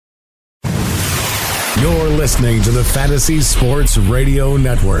You're listening to the Fantasy Sports Radio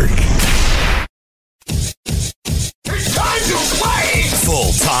Network. It's time to play!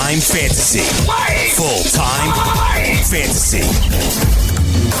 Full-time fantasy. Play! Full-time Play! fantasy.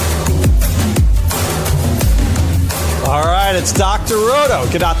 All right, it's Dr. Roto.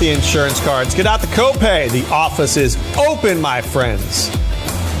 Get out the insurance cards. Get out the copay. The office is open, my friends.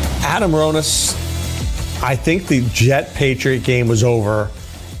 Adam Ronis, I think the Jet-Patriot game was over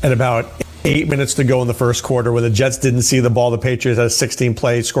at about 8 minutes to go in the first quarter where the Jets didn't see the ball. The Patriots had a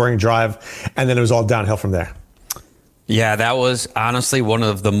 16-play scoring drive, and then it was all downhill from there. Yeah, that was honestly one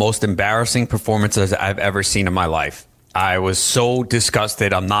of the most embarrassing performances I've ever seen in my life. I was so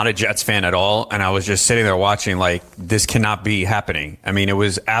disgusted. I'm not a Jets fan at all, and I was just sitting there watching like, this cannot be happening. I mean, it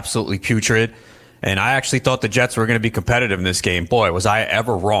was absolutely putrid, and I actually thought the Jets were going to be competitive in this game. Boy, was I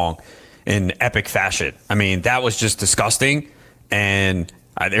ever wrong in epic fashion. I mean, that was just disgusting, and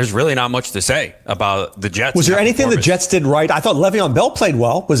there's really not much to say about the Jets. Was there anything the Jets did right? I thought Le'Veon Bell played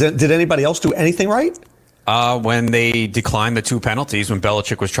well. Did anybody else do anything right? When they declined the 2 penalties when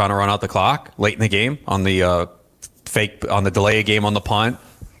Belichick was trying to run out the clock late in the game on the delay game on the punt,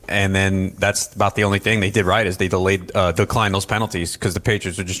 and then that's about the only thing they did right is they declined those penalties because the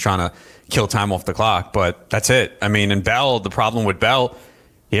Patriots were just trying to kill time off the clock. But that's it. I mean, and Bell, the problem with Bell,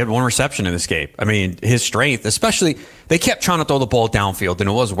 he had 1 reception in this game. I mean, his strength, especially, they kept trying to throw the ball downfield and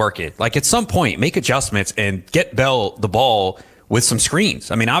it was working. Like at some point, make adjustments and get Bell the ball with some screens.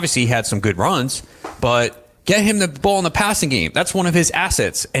 I mean, obviously he had some good runs, but get him the ball in the passing game. That's one of his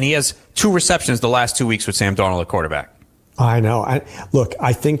assets. And he has 2 receptions the last 2 weeks with Sam Darnold at quarterback. I know. Look,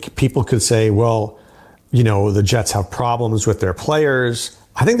 I think people could say, well, you know, the Jets have problems with their players.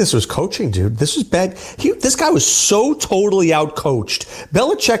 I think this was coaching, dude. This was bad. This guy was so totally out-coached.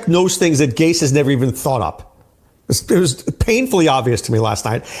 Belichick knows things that Gase has never even thought up. It was painfully obvious to me last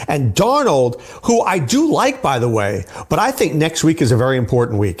night. And Darnold, who I do like, by the way, but I think next week is a very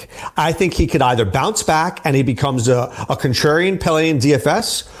important week. I think he could either bounce back and he becomes a contrarian playing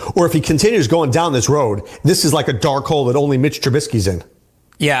DFS, or if he continues going down this road, this is like a dark hole that only Mitch Trubisky's in.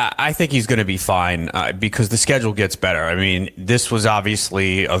 Yeah, I think he's going to be fine because the schedule gets better. I mean, this was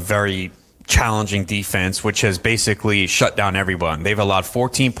obviously a very challenging defense, which has basically shut down everyone. They've allowed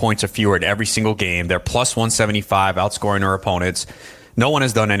 14 points or fewer in every single game. They're plus 175, outscoring their opponents. No one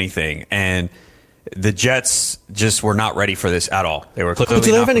has done anything. And the Jets just were not ready for this at all. They were clearly not prepared.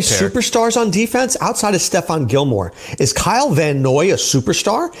 Do they have any superstars on defense outside of Stephon Gilmore? Is Kyle Van Noy a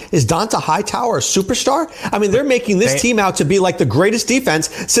superstar? Is Donta Hightower a superstar? I mean, they're making this team out to be like the greatest defense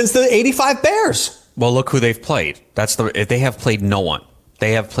since the 85 Bears. Well, look who they've played. They have played no one.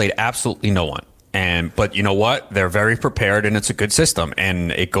 They have played absolutely no one. But you know what? They're very prepared, and it's a good system.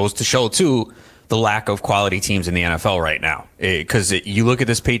 And it goes to show, too, the lack of quality teams in the NFL right now. Because you look at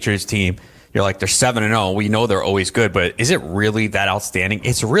this Patriots team, you're like, they're 7-0. We know they're always good, but is it really that outstanding?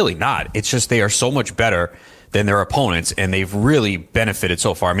 It's really not. It's just they are so much better than their opponents, and they've really benefited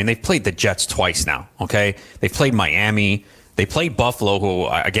so far. I mean, they've played the Jets twice now, okay? They've played Miami. They played Buffalo, who,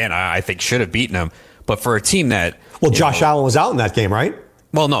 again, I think should have beaten them. But for a team that... Well, Josh Allen was out in that game, right?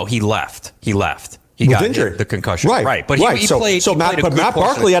 Well, no, he left. He got injured. The concussion. Right. But he played. So Matt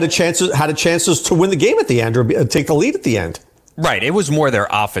Barkley had chances to win the game at the end or take the lead at the end. Right. It was more their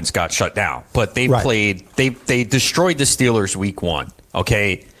offense got shut down. But they played. They destroyed the Steelers week 1.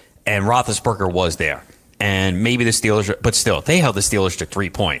 Okay, and Roethlisberger was there. And maybe the Steelers, but still, they held the Steelers to 3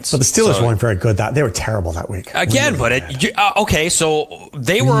 points. But the Steelers weren't very good. They were terrible that week. Again, really okay, so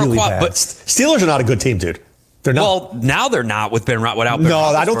they were really bad. But Steelers are not a good team, dude. They're not. Well, now they're not without Ben Roethlisberger. No,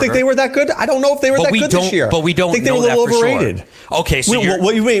 I don't think they were that good. I don't know if they were that good this year. But we don't. I think they were a little overrated. Sure. Okay, so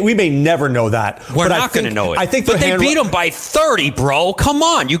we may never know that. We're not going to know it. I think, but they beat them by 30, bro. Come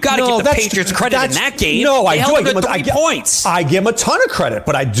on, you got to give the Patriots credit in that game. No, I do. I give them 3 points. I give them a ton of credit,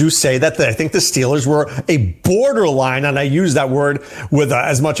 but I do say that I think the Steelers were a borderline, and I use that word with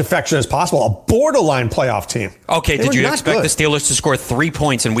as much affection as possible, a borderline playoff team. Okay, did you expect the Steelers to score 3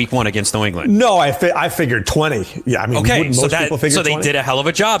 points in Week 1 against New England? No, I figured 20. Yeah, I mean. Okay, so they 20? did a hell of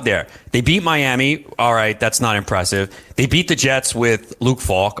a job there. They beat Miami. All right, that's not impressive. They beat the Jets with Luke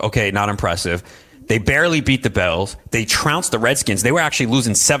Falk. Okay, not impressive. They barely beat the Bills. They trounced the Redskins. They were actually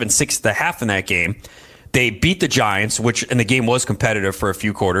losing 7-6 at the half in that game. They beat the Giants, and the game was competitive for a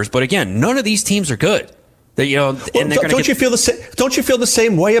few quarters. But again, none of these teams are good. Don't you feel the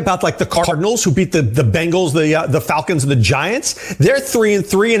same way about like the Cardinals who beat the Bengals, the Falcons, and the Giants? They're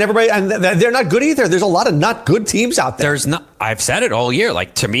 3-3, and everybody, and they're not good either. There's a lot of not good teams out there. I've said it all year.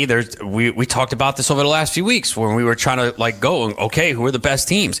 Like, to me, we talked about this over the last few weeks when we were trying to go, okay, who are the best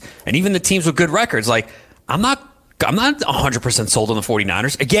teams? And even the teams with good records, like, I'm not I'm not 100% sold on the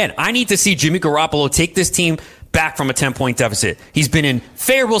 49ers. Again, I need to see Jimmy Garoppolo take this team back from a 10-point deficit. He's been in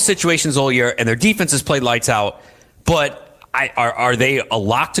favorable situations all year, and their defense has played lights out. But are they a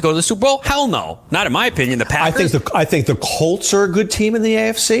lock to go to the Super Bowl? Hell no. Not in my opinion. The Packers. I think the Colts are a good team in the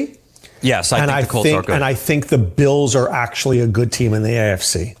AFC. Yes, I think the Colts are good. And I think the Bills are actually a good team in the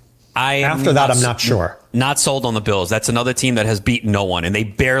AFC. After that, I'm not sure. Not sold on the Bills. That's another team that has beaten no one, and they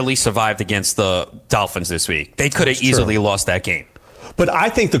barely survived against the Dolphins this week. They could have easily lost that game. But I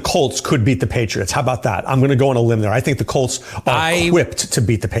think the Colts could beat the Patriots. How about that? I'm going to go on a limb there. I think the Colts are equipped to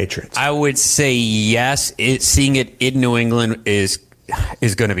beat the Patriots. I would say yes. Seeing it in New England is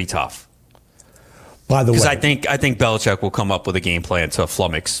going to be tough. By the way, because I think Belichick will come up with a game plan to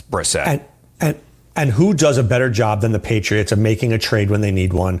flummox Brissett. And who does a better job than the Patriots of making a trade when they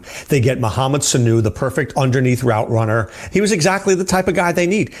need one? They get Mohamed Sanu, the perfect underneath route runner. He was exactly the type of guy they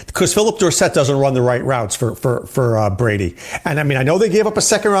need because Philip Dorsett doesn't run the right routes for Brady. And I mean, I know they gave up a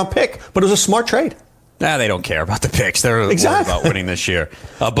second-round pick, but it was a smart trade. Nah, they don't care about the picks. They're worried about winning this year.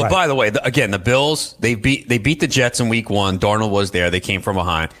 But right. By the way, again, the Bills, they beat the Jets in week 1. Darnold was there. They came from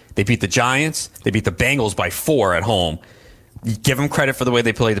behind. They beat the Giants. They beat the Bengals by 4 at home. Give them credit for the way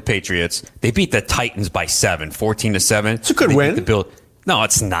they played the Patriots. They beat the Titans by 7, 14-7. It's a good win. No,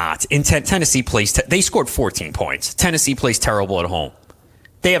 it's not. Tennessee plays. They scored 14 points. Tennessee plays terrible at home.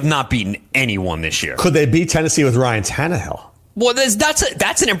 They have not beaten anyone this year. Could they beat Tennessee with Ryan Tannehill? Well,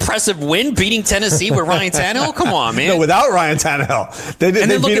 that's an impressive win, beating Tennessee with Ryan Tannehill. Come on, man. No, without Ryan Tannehill. They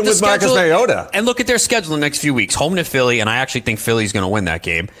beat him with Marcus Mariota. And look at their schedule the next few weeks. Home to Philly, and I actually think Philly's going to win that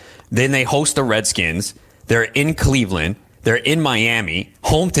game. Then they host the Redskins. They're in Cleveland. They're in Miami,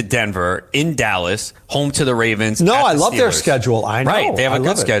 home to Denver, in Dallas, home to the Ravens. No, I love their schedule. I know. Right, they have a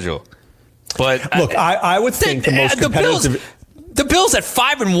good schedule. But look, I would think the most competitive. The Bills at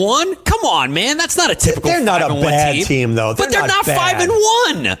 5-1. Come on, man, that's not a typical. They're not a bad team, though. But they're not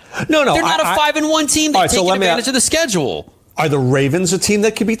 5-1. No, they're not a 5-1 team. They're taking advantage of the schedule. Are the Ravens a team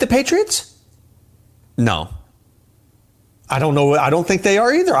that could beat the Patriots? No. I don't know. I don't think they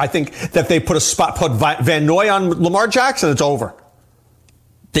are either. I think that they put Van Noy on Lamar Jackson, it's over.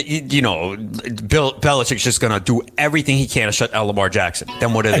 You know, Belichick's just going to do everything he can to shut down Lamar Jackson.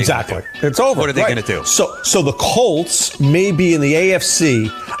 Then what are they exactly? Gonna do? It's over. What are they going to do? So the Colts may be in the AFC.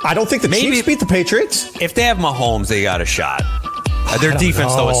 I don't think the Chiefs beat the Patriots. If they have Mahomes, they got a shot. Their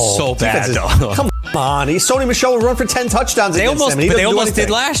defense, though, is so bad, though. Come on. Sony Michel will run for 10 touchdowns against them. But they almost did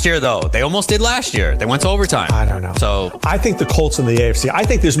last year, though. They went to overtime. I don't know. So I think the Colts in the AFC. I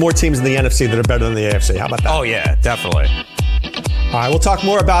think there's more teams in the NFC that are better than the AFC. How about that? Oh, yeah, definitely. All right, we'll talk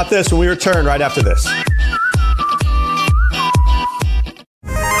more about this when we return right after this.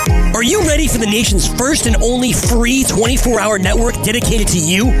 Are you ready for the nation's first and only free 24-hour network dedicated to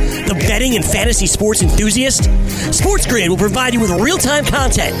you, the betting and fantasy sports enthusiast? SportsGrid will provide you with real-time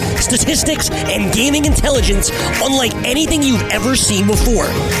content, statistics, and gaming intelligence unlike anything you've ever seen before.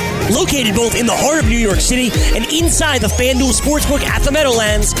 Located both in the heart of New York City and inside the FanDuel Sportsbook at the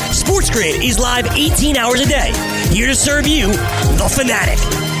Meadowlands, SportsGrid is live 18 hours a day, here to serve you, the fanatic.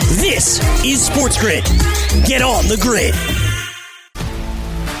 This is SportsGrid. Get on the grid.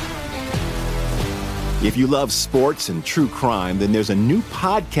 If you love sports and true crime, then there's a new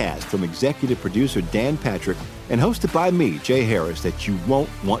podcast from executive producer Dan Patrick and hosted by me, Jay Harris, that you won't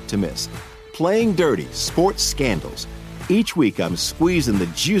want to miss. Playing Dirty: Sports Scandals. Each week, I'm squeezing the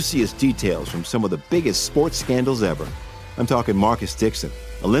juiciest details from some of the biggest sports scandals ever. I'm talking Marcus Dixon,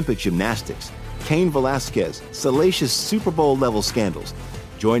 Olympic gymnastics, Cain Velasquez, salacious Super Bowl-level scandals.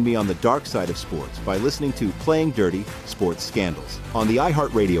 Join me on the dark side of sports by listening to Playing Dirty: Sports Scandals on the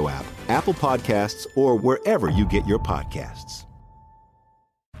iHeartRadio app, Apple Podcasts, or wherever you get your podcasts.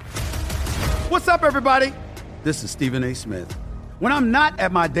 What's up, everybody? This is Stephen A. Smith. When I'm not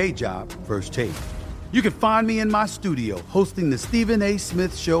at my day job, First Take, you can find me in my studio hosting the Stephen A.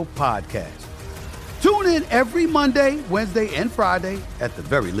 Smith Show podcast. Tune in every Monday, Wednesday, and Friday, at the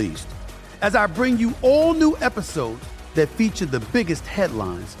very least, as I bring you all new episodes that feature the biggest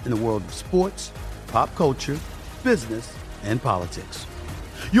headlines in the world of sports, pop culture, business, and politics.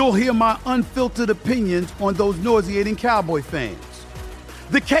 You'll hear my unfiltered opinions on those nauseating Cowboy fans,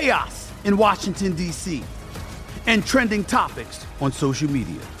 the chaos in Washington, D.C., and trending topics on social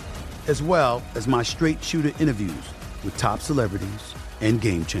media, as well as my straight shooter interviews with top celebrities and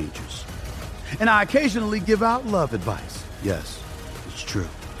game changers. And I occasionally give out love advice. Yes, it's true.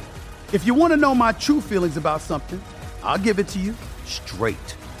 If you want to know my true feelings about something, I'll give it to you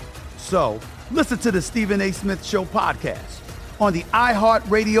straight. So listen to the Stephen A. Smith Show podcast on the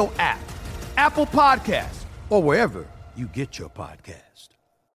iHeartRadio app, Apple Podcasts, or wherever you get your podcast.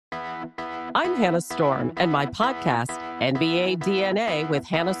 I'm Hannah Storm, and my podcast, NBA DNA with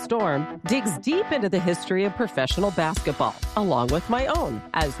Hannah Storm, digs deep into the history of professional basketball, along with my own,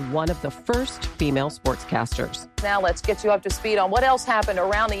 as one of the first female sportscasters. Now let's get you up to speed on what else happened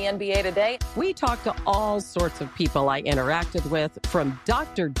around the NBA today. We talk to all sorts of people I interacted with, from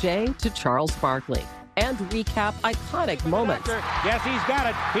Dr. J to Charles Barkley, and recap iconic moments. Yes, he's got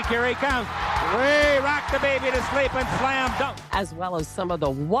it. Here he comes. Way rock the baby to sleep and slam dunk. As well as some of the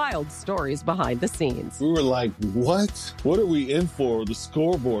wild stories behind the scenes. We were like, what? What are we in for? The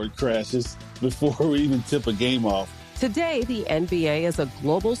scoreboard crashes before we even tip a game off. Today, the NBA is a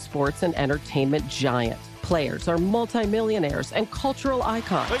global sports and entertainment giant. Players are multimillionaires and cultural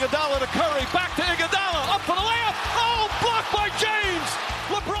icons. Iguodala to Curry, back to Iguodala, up for the layup. Oh, blocked by James.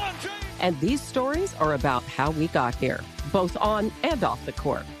 LeBron James. And these stories are about how we got here, both on and off the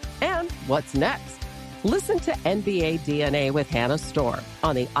court. And what's next? Listen to NBA DNA with Hannah Storm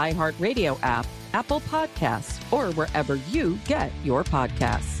on the iHeartRadio app, Apple Podcasts, or wherever you get your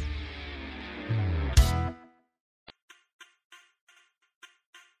podcasts.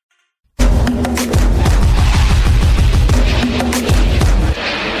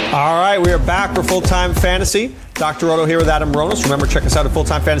 All right, we are back for Full-Time Fantasy. Dr. Roto here with Adam Ronis. Remember, check us out at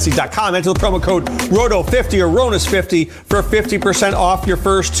fulltimefantasy.com. Enter the promo code ROTO50 or RONIS50 for 50% off your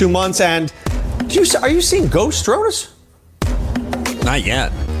first 2 months. And are you seeing ghosts, Ronis? Not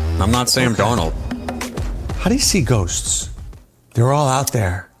yet. I'm not Sam Darnold. How do you see ghosts? They're all out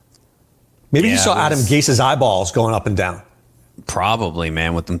there. Maybe you saw Adam Gase's eyeballs going up and down. Probably,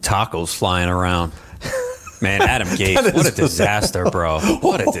 man, with them tacos flying around. Man, Adam Gase, what a disaster, bro.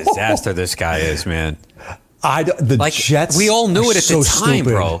 What a disaster this guy is, man. Jets. We all knew it at the time,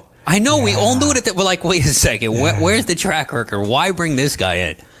 stupid. bro. I know, we all knew it we're like, wait a second, where's the track record? Why bring this guy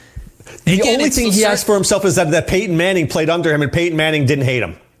in? The only thing he has for himself is that Peyton Manning played under him and Peyton Manning didn't hate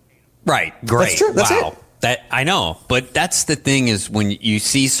him. Right, great. That's true. That's it. That I know, but that's the thing is when you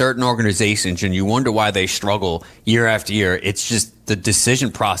see certain organizations and you wonder why they struggle year after year, it's just the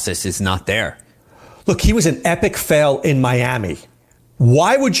decision process is not there. Look, he was an epic fail in Miami.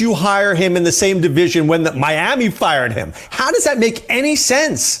 Why would you hire him in the same division when Miami fired him? How does that make any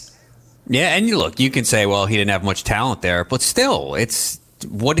sense? Yeah, and you can say, well, he didn't have much talent there, but still,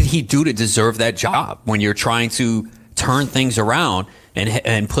 what did he do to deserve that job when you're trying to turn things around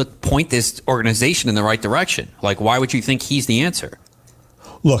and point this organization in the right direction? Like, why would you think he's the answer?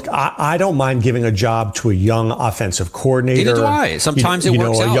 Look, I don't mind giving a job to a young offensive coordinator. Neither do I. Sometimes it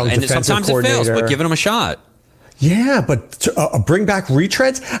works out, and sometimes it fails, but giving him a shot. Yeah, but bring back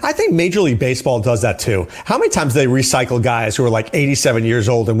retreads? I think Major League Baseball does that too. How many times do they recycle guys who are like 87 years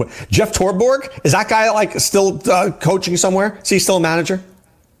old? And Jeff Torborg, is that guy still coaching somewhere? Is he still a manager?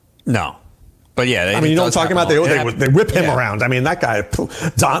 No. But yeah, you know what I'm talking about? They whip him around. I mean, that guy,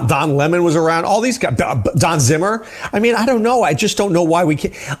 Don Lemon was around. All these guys, Don Zimmer. I mean, I don't know. I just don't know why we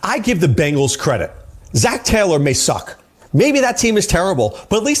can't. I give the Bengals credit. Zach Taylor may suck. Maybe that team is terrible,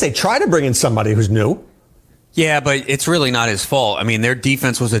 but at least they try to bring in somebody who's new. Yeah, but it's really not his fault. I mean, their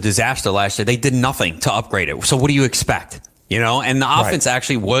defense was a disaster last year. They did nothing to upgrade it. So what do you expect? And the offense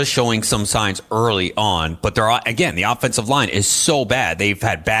actually was showing some signs early on, but the offensive line is so bad. They've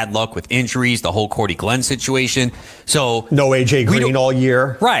had bad luck with injuries, the whole Cordy Glenn situation. So no AJ Green all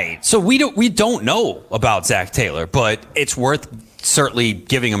year. Right. So we don't know about Zach Taylor, but it's worth certainly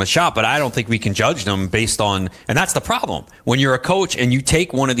giving him a shot, but I don't think we can judge them based on, and that's the problem. When you're a coach and you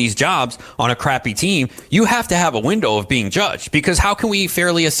take one of these jobs on a crappy team, you have to have a window of being judged, because how can we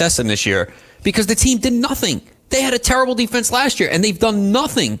fairly assess him this year? Because the team did nothing. They had a terrible defense last year, and they've done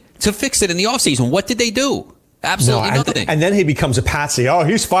nothing to fix it in the offseason. What did they do? Absolutely nothing. And then he becomes a patsy. Oh,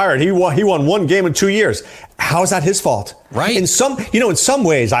 he's fired. He won one game in 2 years. How is that his fault? Right. In some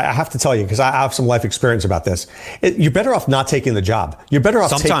ways, I have to tell you, because I have some life experience about this. You're better off not taking the job. You're better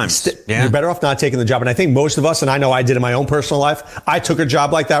off You're better off not taking the job. And I think most of us, and I know I did in my own personal life, I took a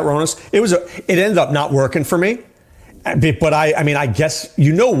job like that, Ronis. It ended up not working for me. But I guess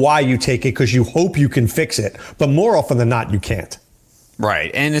you know why you take it, because you hope you can fix it. But more often than not, you can't. Right.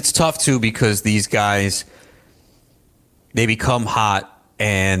 And it's tough, too, because these guys, they become hot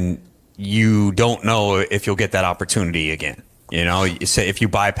and you don't know if you'll get that opportunity again. You say if you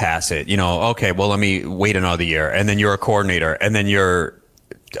bypass it, okay, well, let me wait another year. And then you're a coordinator, and then your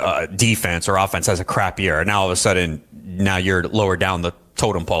defense or offense has a crap year. And now all of a sudden, now you're lower down the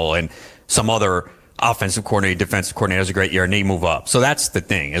totem pole, and some other offensive coordinator, defensive coordinator has a great year, and they move up. So that's the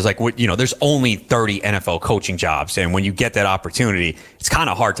thing. It's like, there's only 30 NFL coaching jobs. And when you get that opportunity, it's kind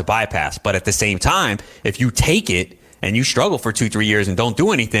of hard to bypass. But at the same time, if you take it and you struggle for 2-3 years and don't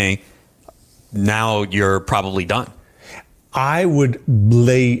do anything, now you're probably done. I would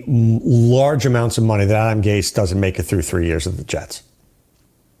lay large amounts of money that Adam Gase doesn't make it through 3 years of the Jets.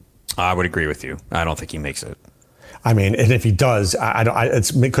 I would agree with you. I don't think he makes it. I mean, and if he does,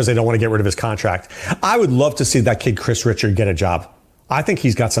 it's because they don't want to get rid of his contract. I would love to see that kid Chris Richard get a job. I think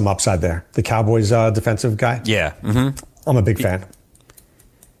he's got some upside there. The Cowboys defensive guy. Yeah. Mm-hmm. I'm a big fan.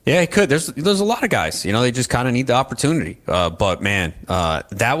 Yeah, he could. There's a lot of guys. They just kind of need the opportunity. But man,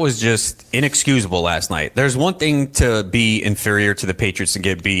 that was just inexcusable last night. There's one thing to be inferior to the Patriots and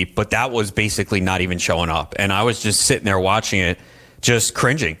get beat, but that was basically not even showing up. And I was just sitting there watching it, just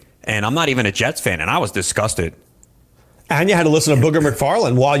cringing. And I'm not even a Jets fan, and I was disgusted. And you had to listen to Booger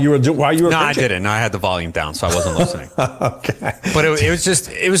McFarland while you were. No, cringing. I didn't. I had the volume down, so I wasn't listening. Okay. But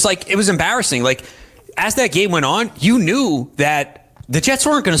it was embarrassing. Like, as that game went on, you knew that the Jets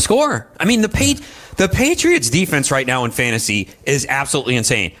weren't going to score. I mean, the Patriots defense right now in fantasy is absolutely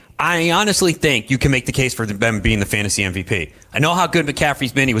insane. I honestly think you can make the case for them being the fantasy MVP. I know how good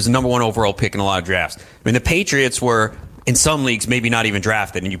McCaffrey's been. He was the number 1 overall pick in a lot of drafts. I mean, the Patriots were, in some leagues, maybe not even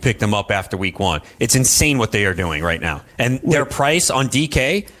drafted, and you pick them up after week 1. It's insane what they are doing right now. And their price on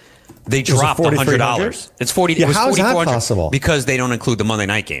DK, they dropped $100. It's 40. Yeah, it was how is that 4,400 possible? because they don't include the Monday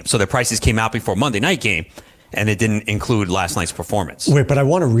night game. So their prices came out before Monday night game, and it didn't include last night's performance. Wait, but I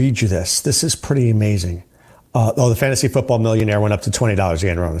want to read you this. This is pretty amazing. The Fantasy Football Millionaire went up to $20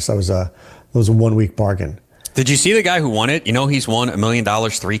 again, Ronis. That was a 1 week bargain. Did you see the guy who won it? He's won $1 million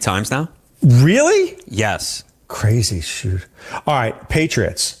 3 times now. Really? Yes. Crazy. Shoot. All right,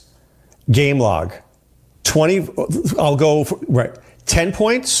 Patriots. Game log. 20. I'll go for, right. 10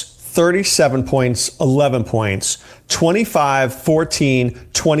 points, 37 points, 11 points, 25, 14,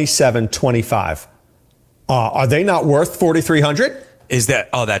 27, 25. Are they not worth 4,300? Is that?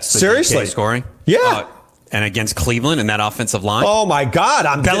 Oh, that's the seriously DK scoring. Yeah. And against Cleveland in that offensive line. Oh my God!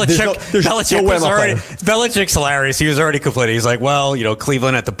 Belichick's hilarious. He was already complaining. He's like, well,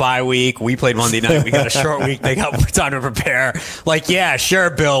 Cleveland at the bye week. We played Monday night. We got a short week. They got more time to prepare. Like, yeah, sure,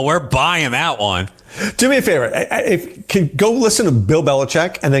 Bill. We're buying that one. Do me a favor. Go listen to Bill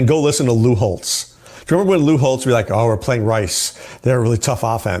Belichick and then go listen to Lou Holtz. Do you remember when Lou Holtz would be like, oh, we're playing Rice. They're a really tough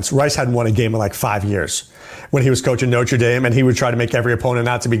offense. Rice hadn't won a game in like 5 years when he was coaching Notre Dame, and he would try to make every opponent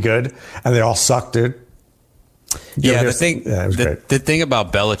out to be good, and they all sucked, dude. The thing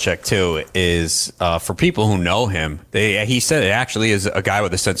about Belichick too is for people who know him, he said it actually is a guy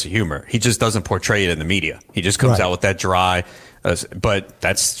with a sense of humor. He just doesn't portray it in the media. He just comes out with that dry, but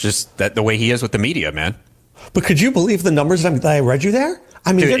that's just the way he is with the media, man. But could you believe the numbers that I read you there?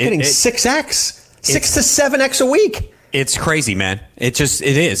 I mean, they're getting 6x, 6 to 7x a week. It's crazy, man. It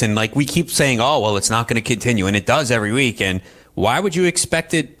is, and like we keep saying, oh well, it's not going to continue, and it does every week, and. Why would you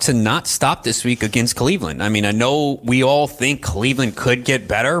expect it to not stop this week against Cleveland? I mean, I know we all think Cleveland could get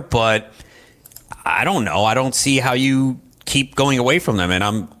better, but I don't know. I don't see how you keep going away from them.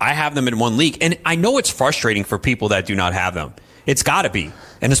 And I have them in one league. And I know it's frustrating for people that do not have them. It's got to be.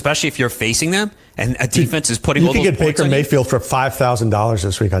 And especially if you're facing them and a defense is putting all those points on you. You can get Baker Mayfield for $5,000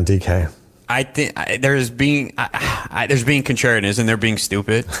 this week on DK. I think there's being contrarian, and they're being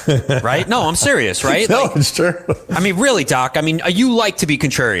stupid, right? No, I'm serious, right? No, it's true. I mean, really, Doc. I mean, you like to be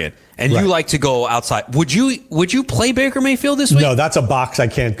contrarian, and you like to go outside. Would you play Baker Mayfield this week? No, that's a box I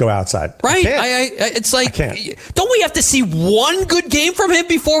can't go outside. Right? It's like, don't we have to see one good game from him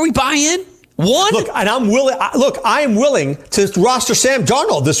before we buy in? One? Look, and I am willing to roster Sam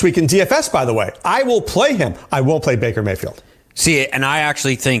Darnold this week in DFS, by the way. I will play him. I won't play Baker Mayfield. See, and I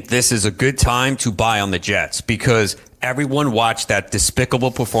actually think this is a good time to buy on the Jets because everyone watched that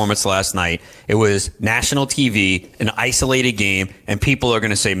despicable performance last night. It was national TV, an isolated game, and people are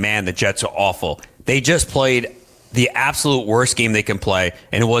going to say, man, the Jets are awful. They just played the absolute worst game they can play,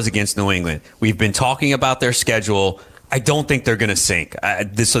 and it was against New England. We've been talking about their schedule. I don't think they're going to sink.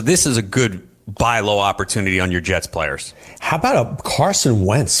 So this is a good buy low opportunity on your Jets players. How about a Carson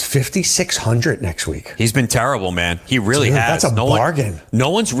Wentz, 5,600 next week? He's been terrible, man. He really has. That's a bargain.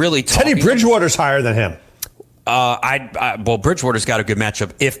 No one's really talking. Teddy Bridgewater's higher than him. Well, Bridgewater's got a good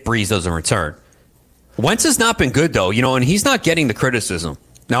matchup if Breeze doesn't return. Wentz has not been good, though, and he's not getting the criticism.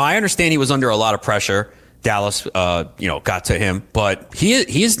 Now, I understand he was under a lot of pressure. Dallas, got to him, but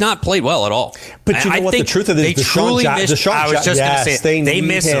he has not played well at all. But you know what the truth of this? Deshaun Jackson. I was just going to say they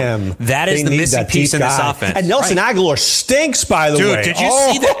miss him. That is the missing piece in this offense. And Nelson Aguilar stinks, by the way. Dude, did you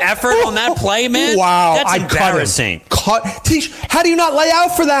see the effort on that play, man? Wow, that's embarrassing. Tish, how do you not lay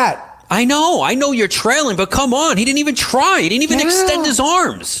out for that? I know you're trailing, but come on, he didn't even try. He didn't even extend his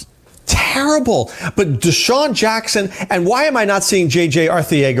arms. Terrible. But Deshaun Jackson, and why am I not seeing J.J.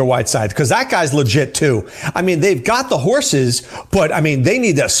 Arcega-Whiteside? Because that guy's legit too. I mean, they've got the horses, but I mean, they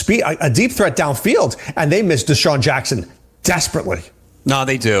need a deep threat downfield, and they miss Deshaun Jackson desperately. No,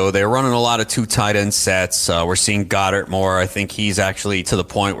 they do. They're running a lot of 2 tight end sets. We're seeing Goddard more. I think he's actually to the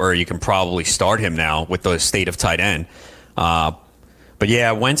point where you can probably start him now with the state of tight end. But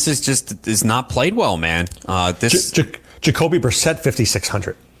yeah, Wentz is not played well, man. Jacoby Brissett,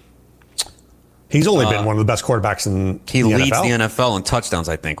 5,600. He's only been one of the best quarterbacks in the NFL. He leads the NFL in touchdowns,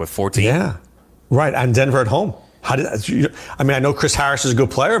 I think, with 14. Yeah, right. And Denver at home. I know Chris Harris is a good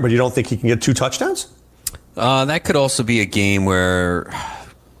player, but you don't think he can get 2 touchdowns? That could also be a game where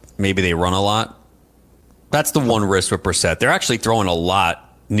maybe they run a lot. That's the one risk with Brissett. They're actually throwing a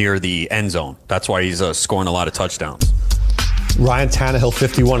lot near the end zone. That's why he's scoring a lot of touchdowns. Ryan Tannehill,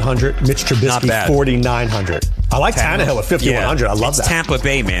 5,100. Mitch Trubisky, 4,900. I like Tannehill at 5,100. I love that. Tampa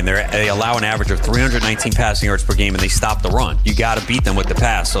Bay, man. They allow an average of 319 passing yards per game, and they stop the run. You got to beat them with the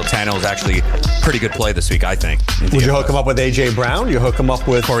pass. So Tannehill is actually a pretty good play this week, I think. Would you hook him up with A.J. Brown? You hook him up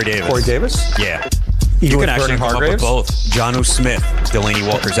with Corey Davis? Yeah. You can actually hook up with both. Jonnu Smith, Delaney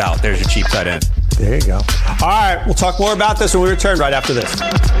Walker's out. There's your cheap tight end. There you go. All right, we'll talk more about this when we return right after this.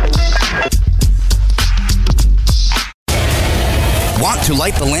 Want to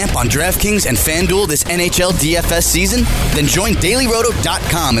light the lamp on DraftKings and FanDuel this NHL DFS season? Then join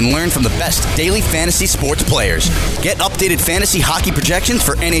DailyRoto.com and learn from the best daily fantasy sports players. Get updated fantasy hockey projections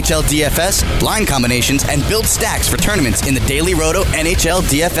for NHL DFS, line combinations, and build stacks for tournaments in the Daily Roto NHL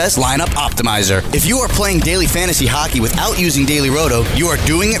DFS Lineup Optimizer. If you are playing daily fantasy hockey without using Daily Roto, you are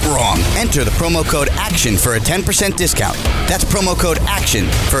doing it wrong. Enter the promo code ACTION for a 10% discount. That's promo code ACTION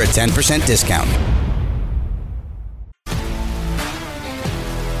for a 10% discount.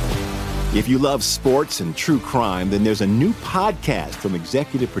 If you love sports and true crime, then there's a new podcast from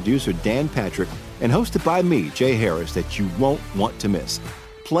executive producer Dan Patrick and hosted by me, Jay Harris, that you won't want to miss.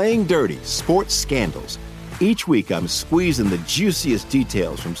 Playing Dirty: Sports Scandals. Each week, I'm squeezing the juiciest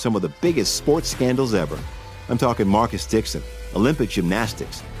details from some of the biggest sports scandals ever. I'm talking Marcus Dixon, Olympic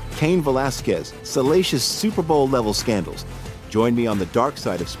gymnastics, Cain Velasquez, salacious Super Bowl-level scandals. Join me on the dark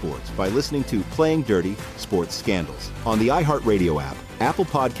side of sports by listening to Playing Dirty: Sports Scandals on the iHeartRadio app, Apple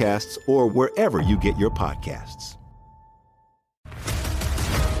Podcasts, or wherever you get your podcasts.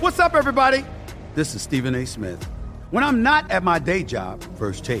 What's up, everybody? This is Stephen A. Smith. When I'm not at my day job,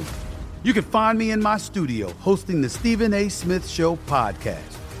 First Take, you can find me in my studio hosting the Stephen A. Smith Show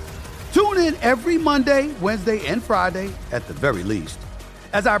podcast. Tune in every Monday, Wednesday, and Friday, at the very least,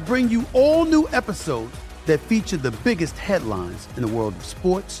 as I bring you all new episodes that feature the biggest headlines in the world of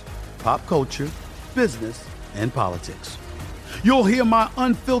sports, pop culture, business, and politics. You'll hear my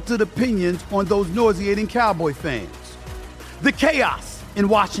unfiltered opinions on those nauseating Cowboy fans, the chaos in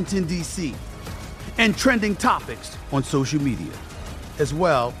Washington, D.C., and trending topics on social media, as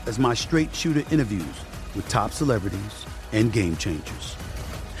well as my straight shooter interviews with top celebrities and game changers.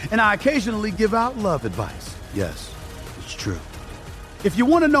 And I occasionally give out love advice. Yes, it's true. If you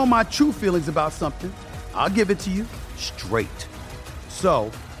want to know my true feelings about something, I'll give it to you straight.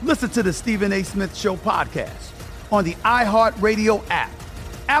 So listen to the Stephen A. Smith Show podcast on the iHeartRadio app,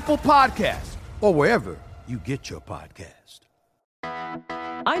 Apple Podcasts, or wherever you get your podcast.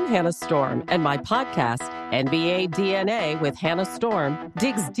 I'm Hannah Storm, and my podcast, NBA DNA with Hannah Storm,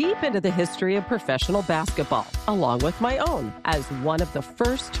 digs deep into the history of professional basketball, along with my own, as one of the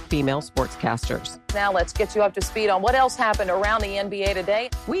first female sportscasters. Now let's get you up to speed on what else happened around the NBA today.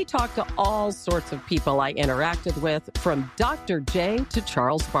 We talked to all sorts of people I interacted with, from Dr. J to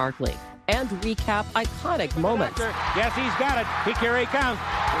Charles Barkley, and recap iconic moments. Yes, he's got it. Here he comes.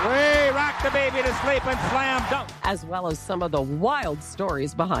 Way rock the baby to sleep and slam dunk. As well as some of the wild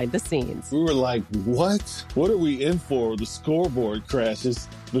stories behind the scenes. We were like, what? What are we in for? The scoreboard crashes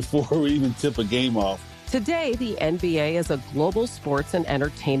before we even tip a game off. Today, the NBA is a global sports and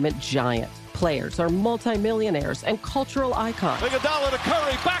entertainment giant. Players are multimillionaires and cultural icons. Iguodala to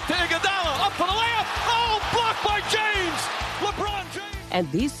Curry, back to Iguodala, up for the layup. Oh, blocked by James. LeBron James. And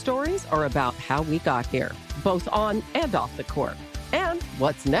these stories are about how we got here, both on and off the court. And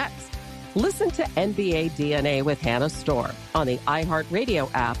what's next? Listen to NBA DNA with Hannah Storm on the iHeartRadio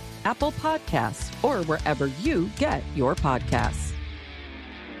app, Apple Podcasts, or wherever you get your podcasts.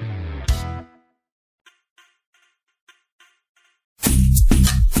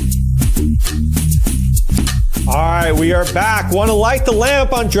 All right, we are back. Want to light the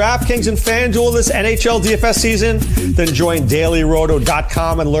lamp on DraftKings and FanDuel this NHL DFS season? Then join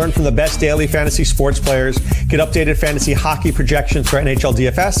DailyRoto.com and learn from the best daily fantasy sports players. Get updated fantasy hockey projections for NHL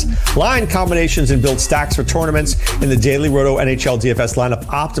DFS, line combinations, and build stacks for tournaments in the Daily Roto NHL DFS Lineup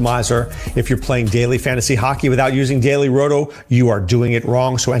Optimizer. If you're playing daily fantasy hockey without using Daily Roto, you are doing it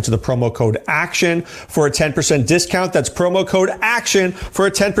wrong. So enter the promo code ACTION for a 10% discount. That's promo code ACTION for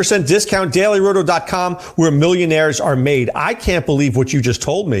a 10% discount. DailyRoto.com, where millionaires are made. I can't believe what you just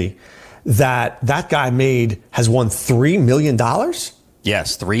told me, that guy has won $3 million?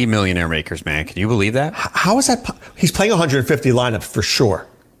 Yes, 3 millionaire makers, man. Can you believe that? How is that? He's playing 150 lineups for sure.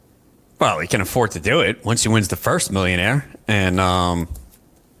 Well, he can afford to do it once he wins the first millionaire. And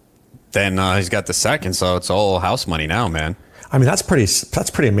then he's got the second, so it's all house money now, man. I mean, that's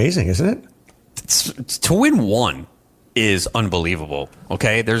pretty amazing, isn't it? To win one is unbelievable.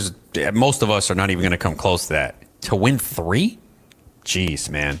 Okay, most of us are not even going to come close to that. To win 3, jeez,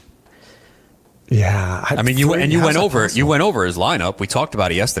 man. Yeah, I mean, you went over his lineup. We talked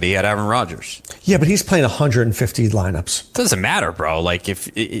about it yesterday. He had Aaron Rodgers. Yeah, but he's playing 150 lineups. Doesn't matter, bro. Like if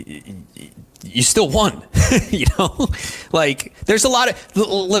you still won, like there's a lot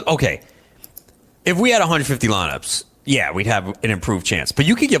of okay. If we had 150 lineups, yeah, we'd have an improved chance. But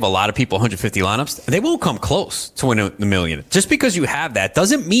you could give a lot of people 150 lineups, and they won't come close to winning the million. Just because you have that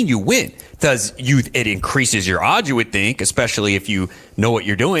doesn't mean you win. It increases your odds, you would think, especially if you know what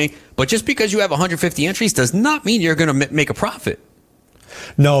you're doing. But just because you have 150 entries does not mean you're going to make a profit.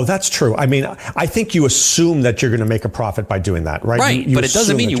 No, that's true. I mean, I think you assume that you're going to make a profit by doing that, right? Right, but it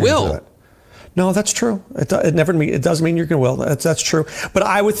doesn't mean you will. No, that's true. It doesn't mean you're going to will. That's true. But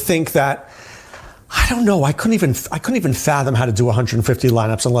I would think that. I don't know. I couldn't even fathom how to do 150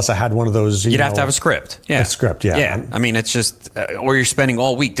 lineups unless I had one of those. You'd have to have a script. Yeah, a script. Yeah. Yeah. I mean, it's just, or you're spending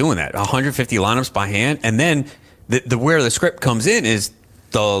all week doing that. 150 lineups by hand, and then where the script comes in is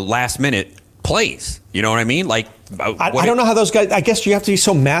the last minute plays. You know what I mean? Like, I don't know how those guys. I guess you have to be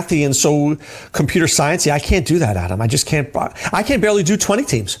so mathy and so computer sciencey. I can't do that, Adam. I just can't. I can barely do 20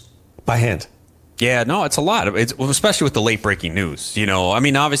 teams by hand. Yeah, no, it's a lot. Especially with the late breaking news. I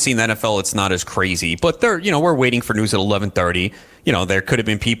mean, obviously in the NFL it's not as crazy, but we're waiting for news at 11:30. There could have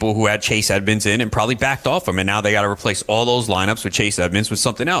been people who had Chase Edmonds in and probably backed off him, and now they got to replace all those lineups with Chase Edmonds with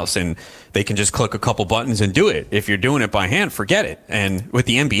something else, and they can just click a couple buttons and do it. If you're doing it by hand, forget it. And with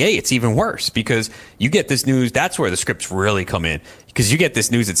the NBA, it's even worse because you get this news. That's where the scripts really come in, because you get this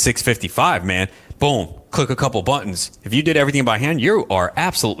news at 6:55, man. Boom, click a couple buttons. If you did everything by hand, you are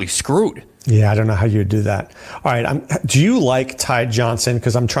absolutely screwed. Yeah, I don't know how you would do that. All right, do you like Ty Johnson?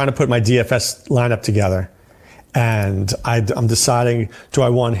 Because I'm trying to put my DFS lineup together, and I'm deciding, do I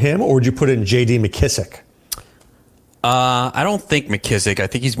want him or would you put in J.D. McKissick? I don't think McKissick. I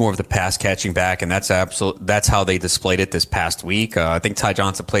think he's more of the pass catching back, and that's how they displayed it this past week. I think Ty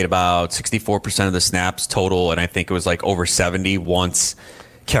Johnson played about 64% of the snaps total, and I think it was like over 70 once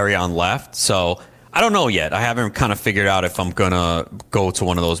Kerryon left. So I don't know yet. I haven't kind of figured out if I'm going to go to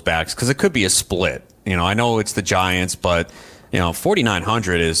one of those backs because it could be a split. I know it's the Giants, but,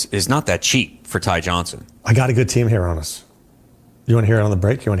 4,900 is not that cheap for Ty Johnson. I got a good team here on us. You want to hear it on the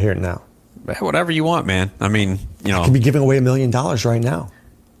break? You want to hear it now? Whatever you want, man. I mean, I could be giving away $1 million right now.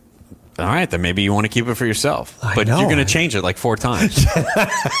 All right, then maybe you want to keep it for yourself. But you're going to change it like 4 times.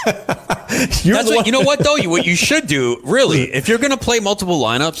 You know what, though? What you should do, really, if you're going to play multiple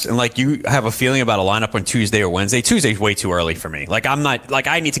lineups and like you have a feeling about a lineup on Tuesday or Wednesday, Tuesday's way too early for me. Like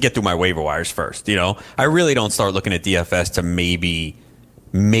I need to get through my waiver wires first. I really don't start looking at DFS to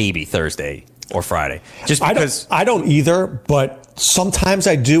maybe Thursday or Friday. Just because I don't either, but sometimes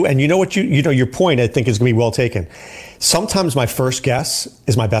I do. And you know what? Your point I think is going to be well taken. Sometimes my first guess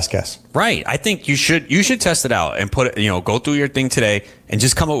is my best guess. Right. I think you should test it out and put it, go through your thing today and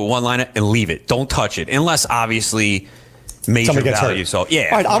just come up with one lineup and leave it. Don't touch it unless obviously major value. Hurt. So yeah.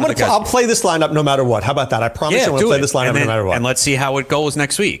 All right. I'll play this lineup no matter what. How about that? I promise I'm going to play this lineup no matter what. And let's see how it goes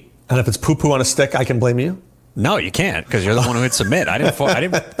next week. And if it's poo-poo on a stick, I can blame you? No, you can't because you're the one who would submit. I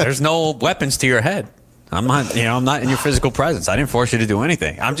didn't. There's no weapons to your head. I'm not in your physical presence. I didn't force you to do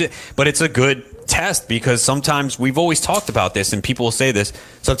anything. But it's a good test because sometimes we've always talked about this and people will say this.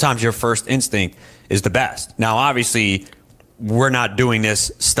 Sometimes your first instinct is the best. Now, obviously, we're not doing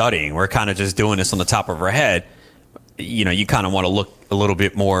this studying. We're kind of just doing this on the top of our head. You kind of want to look a little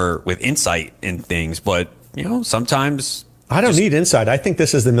bit more with insight in things. But, sometimes I don't need insight. I think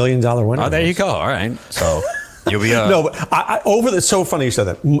this is the $1 million winner. Oh, there you go. All right. So you'll be no, but it's so funny you said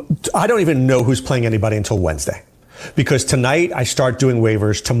that. I don't even know who's playing anybody until Wednesday. Because tonight I start doing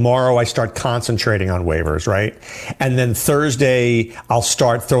waivers. Tomorrow I start concentrating on waivers, right? And then Thursday I'll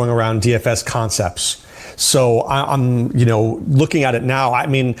start throwing around DFS concepts. So I'm, looking at it now. I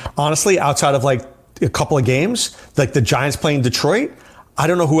mean, honestly, outside of like a couple of games, like the Giants playing Detroit, I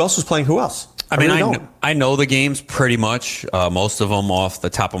don't know who else is playing who else. I know the games pretty much, most of them off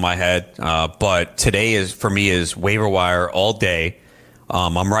the top of my head. But today for me is waiver wire all day.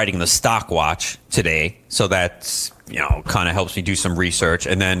 I'm writing the stock watch today, so that's, kind of helps me do some research.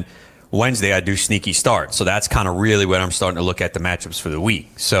 And then Wednesday I do sneaky start. So that's kind of really when I'm starting to look at the matchups for the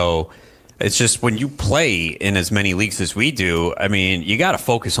week. So It's just when you play in as many leagues as we do, I mean, you got to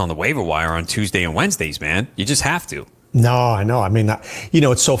focus on the waiver wire on Tuesday and Wednesdays, man. You just have to. No, I know. I mean,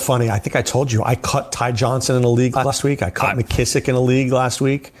 it's so funny. I think I told you I cut Ty Johnson in a league last week. I cut McKissick in a league last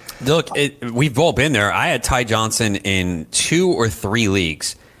week. Look, we've all been there. I had Ty Johnson in 2 or 3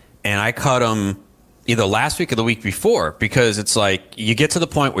 leagues, and I cut him either last week or the week before because it's like you get to the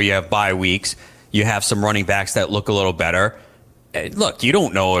point where you have bye weeks, you have some running backs that look a little better. Look, you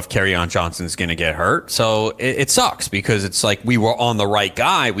don't know if Kerryon Johnson's going to get hurt, so it sucks because it's like we were on the right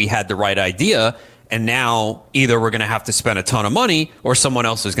guy, we had the right idea, and now either we're going to have to spend a ton of money or someone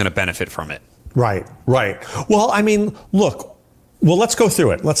else is going to benefit from it. Right. Well, I mean, look, let's go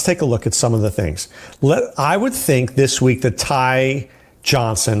through it. Let's take a look at some of the things. I would think this week that Ty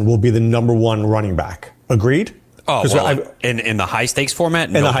Johnson will be the number 1 running back. Agreed? Oh, well, in the high-stakes format?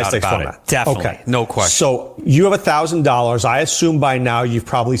 In the high-stakes format. It. Definitely. Okay. No question. So you have $1,000. I assume by now you've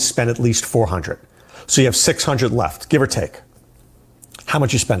probably spent at least $400. So you have $600 left, give or take. How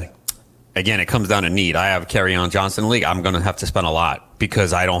much are you spending? Again, it comes down to need. I have Kerryon Johnson in the league. I'm going to have to spend a lot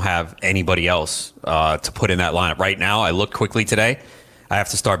because I don't have anybody else to put in that lineup. Right now, I looked quickly today. I have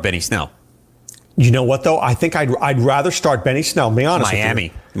to start Benny Snell. You know what, though? I think I'd rather start Benny Snell, be honest with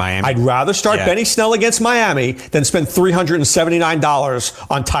you. Miami. I'd rather start Benny Snell against Miami than spend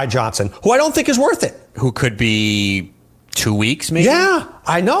 $379 on Ty Johnson, who I don't think is worth it. Who could be 2 weeks, maybe? Yeah,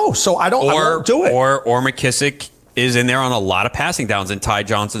 I know. So I won't do it. Or McKissick is in there on a lot of passing downs, and Ty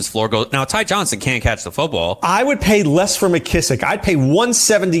Johnson's floor goes. Now, Ty Johnson can't catch the football. I would pay less for McKissick. I'd pay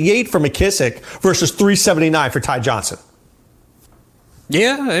 $178 for McKissick versus $379 for Ty Johnson.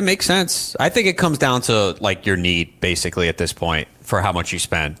 Yeah, it makes sense. I think it comes down to like your need, basically, at this point for how much you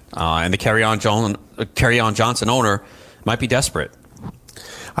spend. And the Kerryon Johnson owner might be desperate.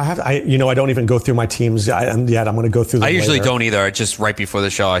 I don't even go through my teams yet. I'm going to go through them I usually later. don't either. Just right before the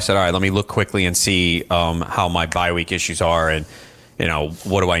show, I said, all right, let me look quickly and see how my bye week issues are and,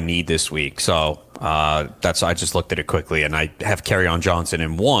 what do I need this week? So I just looked at it quickly, and I have Kerryon Johnson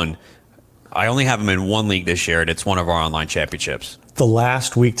in 1. I only have him in 1 league this year, and it's one of our online championships. The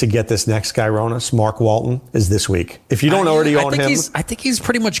last week to get this next guy, Ronas, Mark Walton, is this week. If you don't already own him, I think he's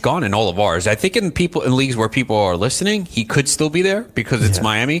pretty much gone in all of ours. I think in leagues where people are listening, he could still be there because it's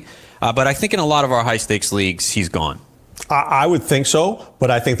Miami. But I think in a lot of our high stakes leagues, he's gone. I would think so,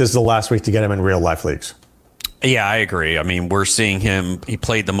 but I think this is the last week to get him in real life leagues. Yeah, I agree. I mean, we're seeing him. He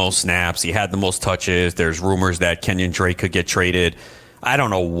played the most snaps. He had the most touches. There's rumors that Kenyon Drake could get traded. I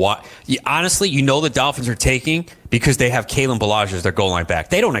don't know what. Honestly, the Dolphins are taking because they have Kalen Ballage as their goal line back.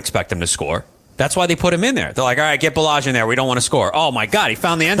 They don't expect him to score. That's why they put him in there. They're like, all right, get Ballage in there. We don't want to score. Oh, my God, he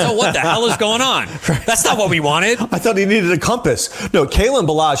found the end zone? What the hell is going on? That's not what we wanted. I thought he needed a compass. No, Kalen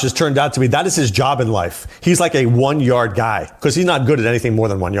Ballage has turned out to be, that is his job in life. He's like a 1-yard guy because he's not good at anything more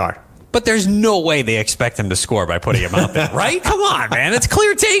than 1 yard. But there's no way they expect him to score by putting him out there, right? Come on, man. It's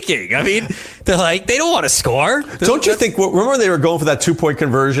clear taking. I mean, they're like, they don't want to score. Don't you think, remember they were going for that 2-point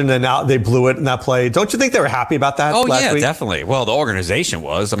conversion and now they blew it in that play? Don't you think they were happy about that last week? Definitely. Well, the organization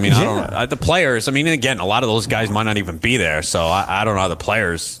was. I mean, the players, again, a lot of those guys might not even be there. So I don't know how the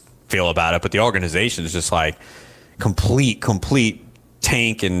players feel about it, but the organization is just like complete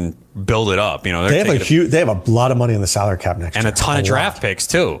tank and build it up. They have a lot of money in the salary cap next year. And a ton of draft picks,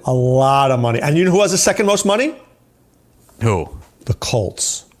 too. A lot of money. And you know who has the second most money? Who? The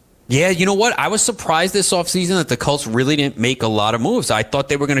Colts. Yeah, you know what? I was surprised this offseason that the Colts really didn't make a lot of moves. I thought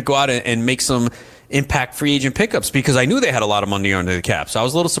they were going to go out and make some impact free agent pickups because I knew they had a lot of money under the cap. So I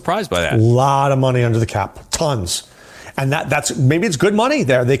was a little surprised by that. A lot of money under the cap. Tons. And that's maybe it's good money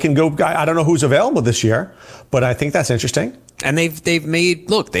there. They can go. I don't know who's available this year, but I think that's interesting. And they've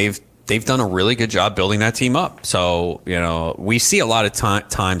done a really good job building that team up. So we see a lot of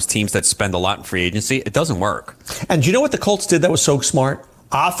times teams that spend a lot in free agency. It doesn't work. And do you know what the Colts did that was so smart?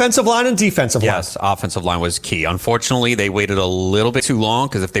 Offensive line and defensive line. Yes, offensive line was key. Unfortunately, they waited a little bit too long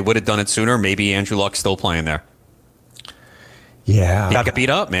because if they would have done it sooner, maybe Andrew Luck's still playing there. Yeah, he got beat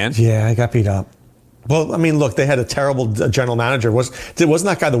up, man. Yeah, he got beat up. Well, look, they had a terrible general manager. Wasn't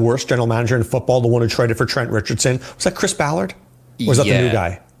that guy the worst general manager in football, the one who traded for Trent Richardson? Was that Chris Ballard? Or was that the new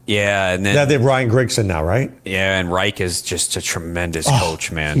guy? Yeah. And then they have Ryan Grigson now, right? Yeah, and Reich is just a tremendous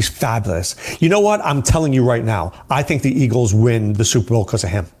coach, man. He's fabulous. You know what? I'm telling you right now, I think the Eagles win the Super Bowl because of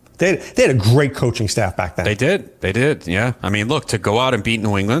him. They had a great coaching staff back then. They did, yeah. Look, to go out and beat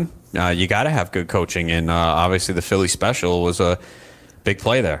New England, you got to have good coaching, and obviously the Philly special was a big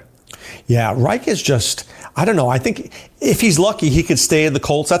play there. Yeah, Reich is just, I don't know. I think if he's lucky, he could stay in the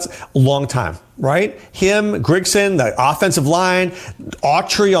Colts. That's a long time, right? Him, Grigson, the offensive line,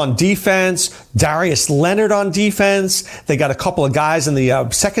 Autry on defense, Darius Leonard on defense. They got a couple of guys in the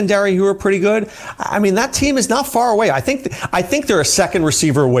secondary who are pretty good. I mean, that team is not far away. I think they're a second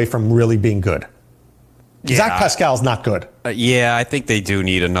receiver away from really being good. Yeah. Zach Pascal's not good. Yeah, I think they do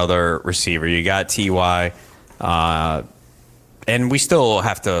need another receiver. You got T.Y., and we still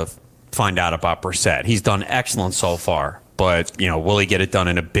have to find out about Brissett. He's done excellent so far, but will he get it done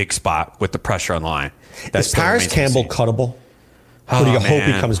in a big spot with the pressure on the line? Is Paris Campbell cuttable? Or do you hope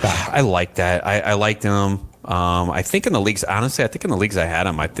he comes back? I like that. I liked him. I think in the leagues, honestly, I had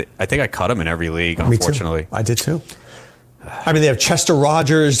him. I think I cut him in every league, unfortunately. Me too. I did too. I mean, they have Chester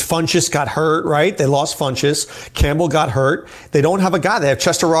Rogers. Funchess got hurt, right? They lost Funchess. Campbell got hurt. They don't have a guy. They have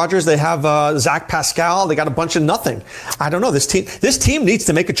Chester Rogers. They have Zach Pascal. They got a bunch of nothing. I don't know. This team needs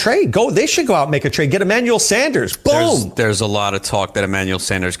to make a trade. They should go out and make a trade. Get Emmanuel Sanders. Boom. There's a lot of talk that Emmanuel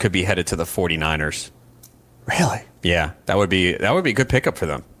Sanders could be headed to the 49ers. Really? Yeah, that would be a good pickup for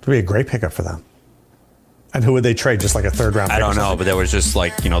them. It would be a great pickup for them. And who would they trade? Just like a third round pick? I don't know, but there was just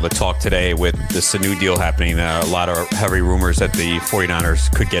the talk today with the Sanu deal happening. A lot of heavy rumors that the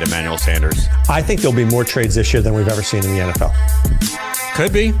 49ers could get Emmanuel Sanders. I think there'll be more trades this year than we've ever seen in the NFL.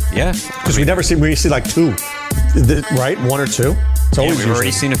 Could be, yeah. Because we see like two, right? One or two. It's always we've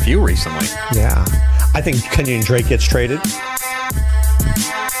already seen a few recently. Yeah. I think Kenyon Drake gets traded. I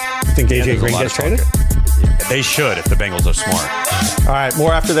think AJ Green gets traded. They should if the Bengals are smart. All right,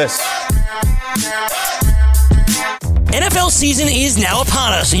 more after this. NFL season is now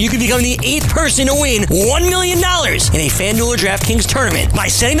upon us, and you can become the 8th person to win $1 million in a FanDuel or DraftKings tournament by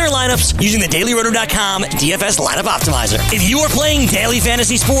setting their lineups using the DailyRoto.com DFS lineup optimizer. If you are playing daily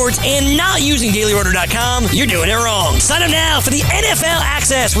fantasy sports and not using DailyRoto.com, you're doing it wrong. Sign up now for the NFL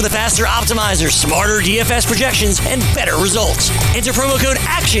access with a faster optimizer, smarter DFS projections, and better results. Enter promo code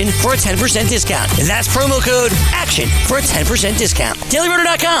ACTION for a 10% discount. That's promo code ACTION for a 10% discount.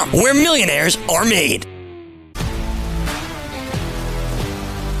 DailyRoto.com, where millionaires are made.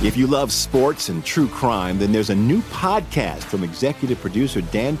 If you love sports and true crime, then there's a new podcast from executive producer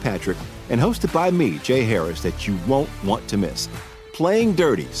Dan Patrick and hosted by me, Jay Harris, that you won't want to miss. Playing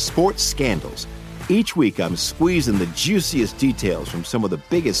Dirty: Sports Scandals. Each week, I'm squeezing the juiciest details from some of the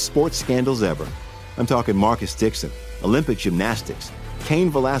biggest sports scandals ever. I'm talking Marcus Dixon, Olympic gymnastics, Cain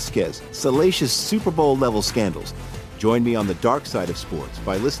Velasquez, salacious Super Bowl-level scandals. Join me on the dark side of sports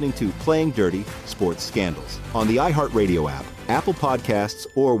by listening to Playing Dirty: Sports Scandals on the iHeartRadio app, Apple Podcasts,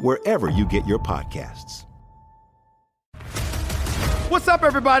 or wherever you get your podcasts. What's up,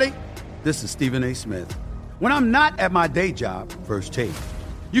 everybody? This is Stephen A. Smith. When I'm not at my day job, First Take,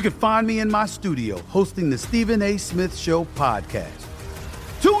 you can find me in my studio hosting the Stephen A. Smith Show podcast.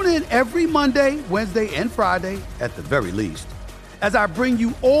 Tune in every Monday, Wednesday, and Friday, at the very least, as I bring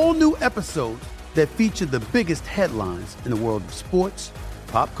you all new episodes that feature the biggest headlines in the world of sports,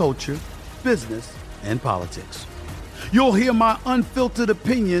 pop culture, business, and politics. You'll hear my unfiltered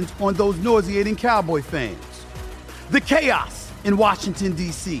opinions on those nauseating Cowboy fans, the chaos in Washington,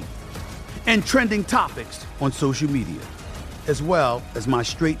 D.C., and trending topics on social media, as well as my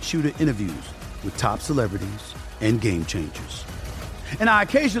straight shooter interviews with top celebrities and game changers. And I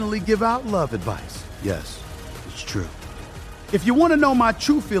occasionally give out love advice. Yes, it's true. If you want to know my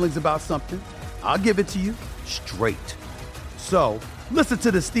true feelings about something, I'll give it to you straight. So, listen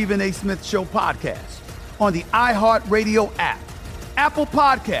to the Stephen A. Smith Show podcast on the iHeartRadio app, Apple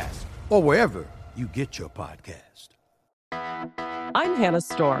Podcasts, or wherever you get your podcast. I'm Hannah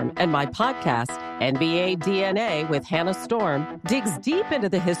Storm, and my podcast, NBA DNA with Hannah Storm, digs deep into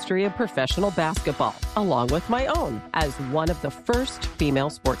the history of professional basketball, along with my own, as one of the first female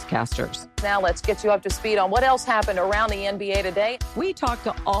sportscasters. Now let's get you up to speed on what else happened around the NBA today. We talked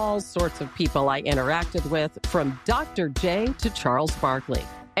to all sorts of people I interacted with, from Dr. J to Charles Barkley,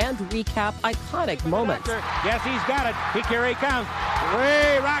 and recap iconic moments. Yes, he's got it. Here he comes.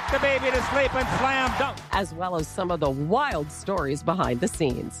 Way rock the baby to sleep and slam dunk. As well as some of the wild stories behind the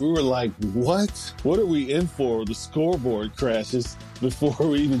scenes. We were like, what? What are we in for? The scoreboard crashes before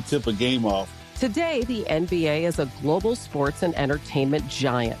we even tip a game off. Today, the NBA is a global sports and entertainment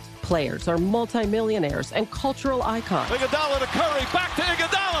giant. Players are multimillionaires and cultural icons. Iguodala to Curry, back to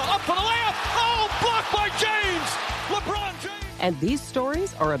Iguodala, up for the layup. Oh, blocked by James. LeBron James. And these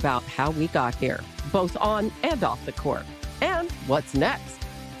stories are about how we got here, both on and off the court. And what's next?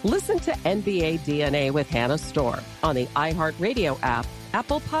 Listen to NBA DNA with Hannah Storm on the iHeartRadio app,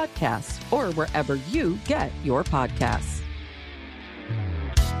 Apple Podcasts, or wherever you get your podcasts.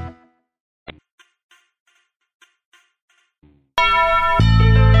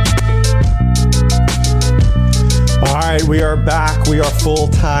 We are back. We are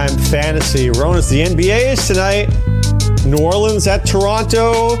full-time fantasy. Ronas, the NBA is tonight. New Orleans at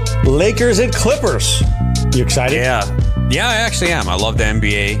Toronto. Lakers at Clippers. You excited? Yeah, I actually am. I love the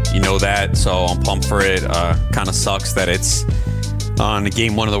NBA. You know that, so I'm pumped for it. Kind of sucks that it's on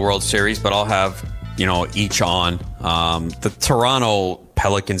game one of the World Series, but I'll have, each on. The Toronto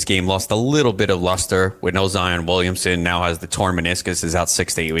Pelicans game lost a little bit of luster with no Zion Williamson. Now has the torn meniscus, is out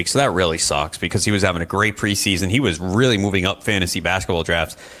 6 to 8 weeks. So that really sucks because he was having a great preseason. He was really moving up fantasy basketball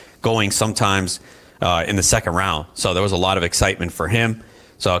drafts, going sometimes in the second round. So there was a lot of excitement for him.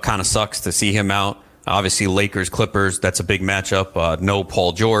 So it kind of sucks to see him out. Obviously, Lakers, Clippers, that's a big matchup. No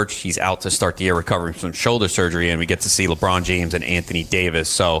Paul George. He's out to start the year recovering from shoulder surgery, and we get to see LeBron James and Anthony Davis.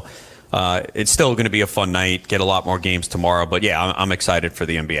 So it's still going to be a fun night. Get a lot more games tomorrow. But, yeah, I'm excited for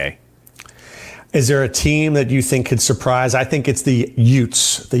the NBA. Is there a team that you think could surprise? I think it's the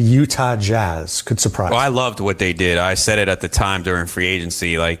Utes, the Utah Jazz could surprise. Well, I loved what they did. I said it at the time during free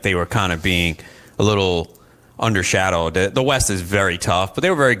agency. Like, they were kind of being a little undershadowed. The West is very tough, but they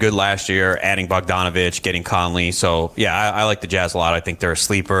were very good last year, adding Bogdanovich, getting Conley. So, yeah, I like the Jazz a lot. I think they're a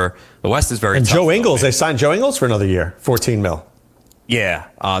sleeper. The West is very tough. And Joe Ingles, they signed Joe Ingles for another year, $14 million. Yeah,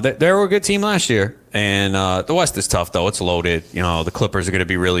 they were a good team last year. And the West is tough, though. It's loaded. The Clippers are going to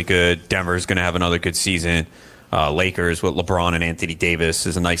be really good. Denver's going to have another good season. Lakers with LeBron and Anthony Davis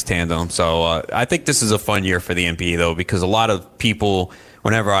is a nice tandem. So I think this is a fun year for the NBA, though, because a lot of people,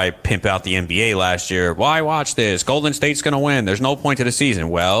 whenever I pimp out the NBA last year, why watch this? Golden State's going to win. There's no point to the season.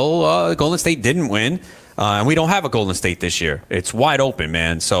 Well, Golden State didn't win, and we don't have a Golden State this year. It's wide open,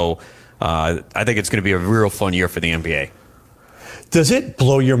 man. So I think it's going to be a real fun year for the NBA. Does it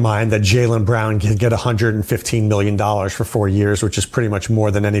blow your mind that Jaylen Brown can get $115 million for 4 years, which is pretty much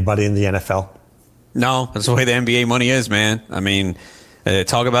more than anybody in the NFL? No, that's the way the NBA money is, man. I mean,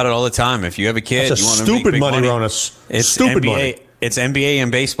 talk about it all the time. If you have a kid, that's you want to stupid make big money, money. Ronas. It's stupid NBA, money. It's NBA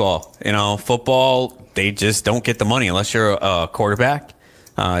and baseball. Football, they just don't get the money unless you're a quarterback.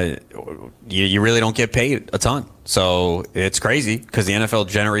 You really don't get paid a ton. So it's crazy because the NFL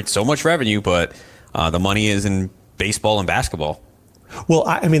generates so much revenue, but the money is in baseball and basketball. Well,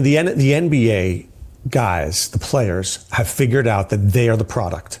 I mean, the NBA guys, the players, have figured out that they are the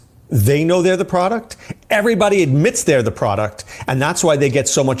product. They know they're the product. Everybody admits they're the product, and that's why they get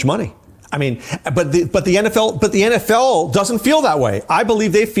so much money. I mean, but the NFL doesn't feel that way. I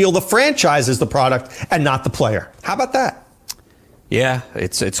believe they feel the franchise is the product and not the player. How about that? Yeah,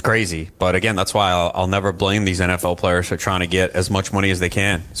 it's crazy. But again, that's why I'll never blame these NFL players for trying to get as much money as they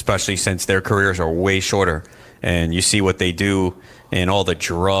can, especially since their careers are way shorter. And you see what they do and all the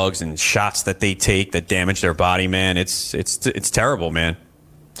drugs and shots that they take that damage their body, man. It's terrible, man.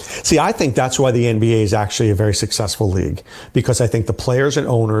 See, I think that's why the NBA is actually a very successful league, because I think the players and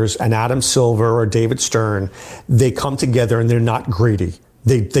owners and Adam Silver or David Stern, they come together and they're not greedy.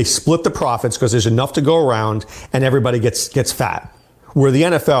 They split the profits because there's enough to go around and everybody gets fat. Where the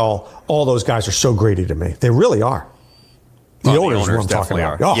NFL, all those guys are so greedy to me. They really are. The owners are what I'm talking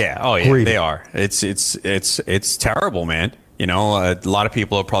about. Oh yeah, greedy. They are. It's terrible, man. A lot of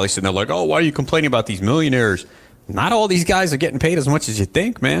people are probably sitting there like, oh, why are you complaining about these millionaires? Not all these guys are getting paid as much as you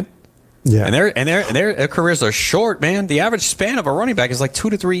think, man. Yeah, and their careers are short, man. The average span of a running back is like 2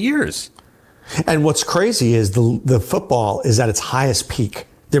 to 3 years. And what's crazy is the football is at its highest peak.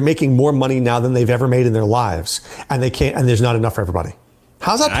 They're making more money now than they've ever made in their lives, and there's not enough for everybody.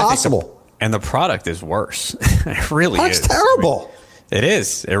 How's that possible? And the product is worse. It really is. That's terrible. It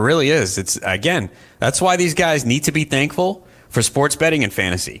is. It really is. That's why these guys need to be thankful for sports betting and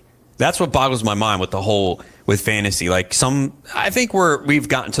fantasy. That's what boggles my mind with fantasy. I think we've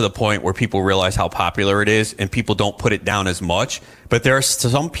gotten to the point where people realize how popular it is and people don't put it down as much. But there are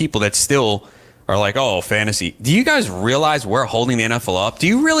some people that still are like, oh, fantasy. Do you guys realize we're holding the NFL up? Do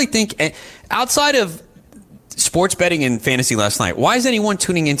you really think, outside of sports betting and fantasy last night, why is anyone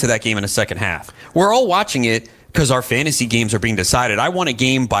tuning into that game in the second half? We're all watching it because our fantasy games are being decided. I won a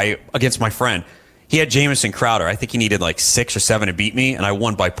game against my friend. He had Jamison Crowder. I think he needed like 6 or 7 to beat me, and I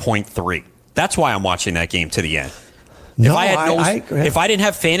won by 0.3. That's why I'm watching that game to the end. No, if I didn't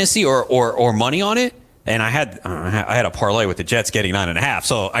have fantasy or money on it, and I had a parlay with the Jets getting 9.5,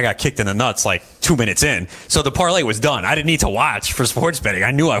 so I got kicked in the nuts like 2 minutes in. So the parlay was done. I didn't need to watch for sports betting.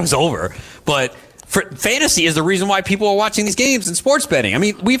 I knew I was over. But fantasy is the reason why people are watching these games in sports betting. I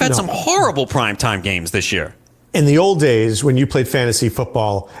mean, we've had some horrible primetime games this year. In the old days, when you played fantasy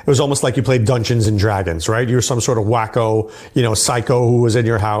football, it was almost like you played Dungeons and Dragons, right? You were some sort of wacko, psycho who was in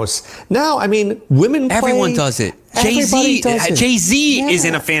your house. Now, I mean, women play. Everyone does it. Jay-Z is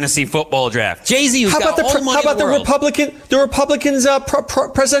in a fantasy football draft. Jay-Z, who's got all the money in the world. The Republicans'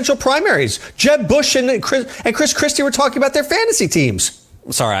 presidential primaries? Jeb Bush and Chris Christie were talking about their fantasy teams.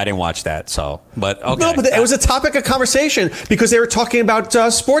 Sorry, I didn't watch that. But okay. No, but it was a topic of conversation because they were talking about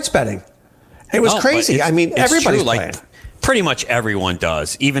sports betting. It was crazy. I mean, everybody's playing. Pretty much everyone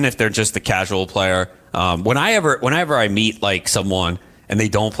does, even if they're just a casual player. Whenever I meet like someone and they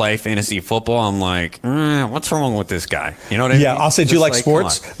don't play fantasy football, I'm like, what's wrong with this guy? You know what I mean? Yeah, I'll say, do you like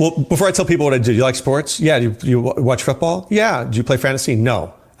sports? Well, before I tell people what I do you like sports? Yeah. Do you watch football? Yeah. Do you play fantasy?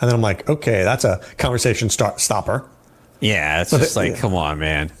 No. And then I'm like, okay, that's a conversation stopper. Yeah, it's just come on,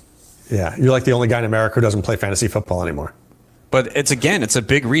 man. Yeah, you're like the only guy in America who doesn't play fantasy football anymore. But it's a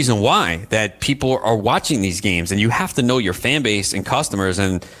big reason why that people are watching these games, and you have to know your fan base and customers,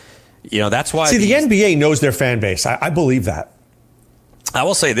 and that's why. See, the NBA knows their fan base. I believe that. I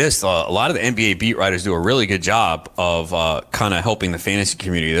will say this: a lot of the NBA beat writers do a really good job of kind of helping the fantasy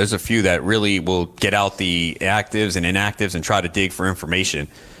community. There's a few that really will get out the actives and inactives and try to dig for information.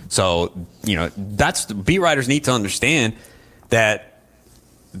 So that's beat writers need to understand that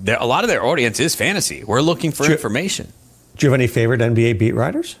a lot of their audience is fantasy. We're looking for information. Do you have any favorite NBA beat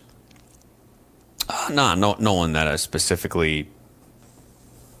writers? No one that specifically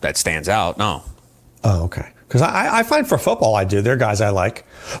that stands out. No. Oh, okay. Because I find for football, I do. They're guys I like.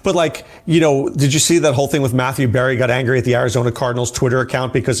 But did you see that whole thing with Matthew Berry got angry at the Arizona Cardinals Twitter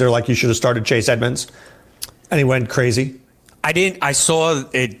account because they're like, you should have started Chase Edmonds? And he went crazy. I didn't. I saw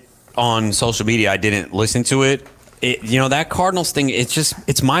it on social media. I didn't listen to it. That Cardinals thing,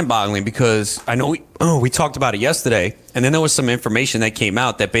 it's mind-boggling because I know we talked about it yesterday, and then there was some information that came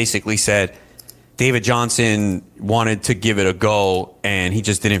out that basically said David Johnson wanted to give it a go, and he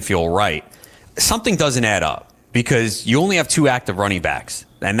just didn't feel right. Something doesn't add up because you only have 2 active running backs.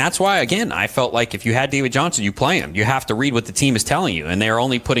 And that's why, again, I felt like if you had David Johnson, you play him. You have to read what the team is telling you, and they're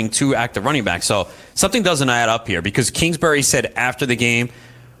only putting 2 active running backs. So something doesn't add up here because Kingsbury said after the game,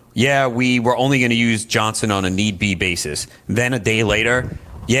 yeah, we were only going to use Johnson on a need-be basis. Then a day later,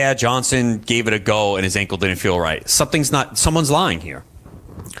 yeah, Johnson gave it a go and his ankle didn't feel right. Someone's lying here.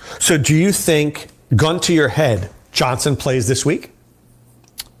 So do you think, gun to your head, Johnson plays this week?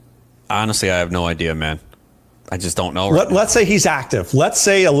 Honestly, I have no idea, man. I just don't know. Let's say he's active. Let's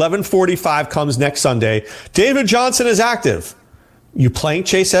say 11:45 comes next Sunday. David Johnson is active. You playing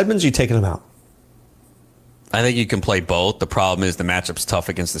Chase Edmonds? You taking him out? I think you can play both. The problem is the matchup's tough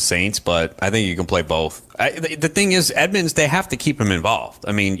against the Saints, but I think you can play both. The thing is, Edmonds, they have to keep him involved.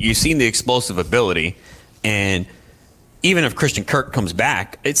 I mean, you've seen the explosive ability, and even if Christian Kirk comes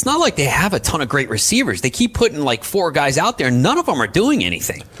back, it's not like they have a ton of great receivers. They keep putting like 4 guys out there, and none of them are doing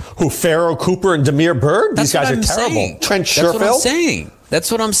anything. Who, Pharaoh Cooper and Damiere Byrd? These guys are terrible. Saying. Trent Sherfield?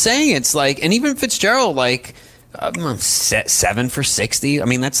 That's what I'm saying. It's like, and even Fitzgerald, 7 for 60. I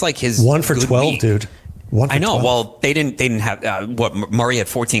mean, that's like his 1 for 12, week. Dude. I know. 12. Well, they didn't have Murray had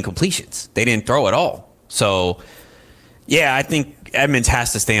 14 completions. They didn't throw at all. So, yeah, I think Edmonds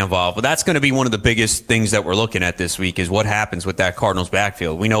has to stay involved. But that's going to be one of the biggest things that we're looking at this week is what happens with that Cardinals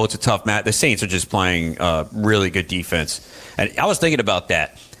backfield. We know it's a tough match. The Saints are just playing really good defense. And I was thinking about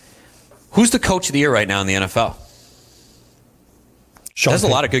that. Who's the coach of the year right now in the NFL? There's a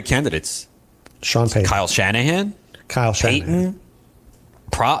lot of good candidates. Sean Payton. Kyle Shanahan. Payton.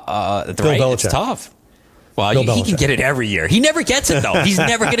 It's tough. Well, he can get it every year. He never gets it, though. He's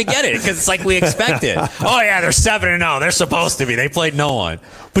never going to get it because it's like we expected. Oh, yeah, they're 7-0. They're supposed to be. They played no one.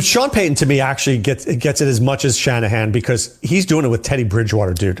 But Sean Payton, to me, actually gets it as much as Shanahan because he's doing it with Teddy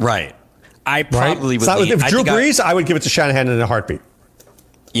Bridgewater, dude. Right. I probably would. If Drew Brees, I would give it to Shanahan in a heartbeat.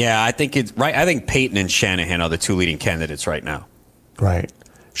 Yeah, I think it's right. I think Payton and Shanahan are the 2 leading candidates right now. Right.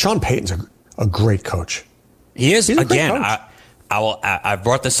 Sean Payton's a great coach. He is. Again, I've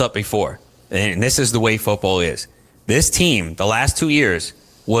brought this up before. And this is the way football is. This team, the last 2 years,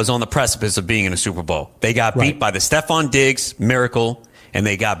 was on the precipice of being in a Super Bowl. They got beat by the Stephon Diggs miracle, and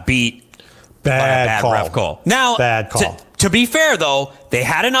they got beat by a bad ref call. Now, to be fair, though, they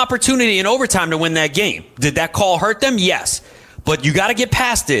had an opportunity in overtime to win that game. Did that call hurt them? Yes. But you got to get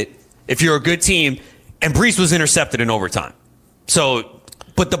past it if you're a good team, and Brees was intercepted in overtime.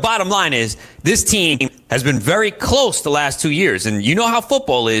 But the bottom line is this team has been very close the last 2 years, and you know how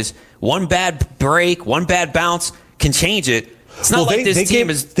football is. One bad break, one bad bounce can change it. It's not like this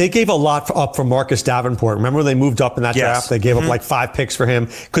team is... They gave a lot up for Marcus Davenport. Remember when they moved up in that draft? They gave up like 5 picks for him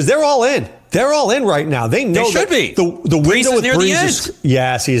because they're all in. They're all in right now. They know they should be. The window with Brees is...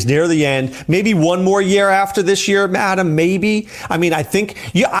 Yes, he is near the end. Maybe one more year after this year, Adam, maybe. I mean, I think...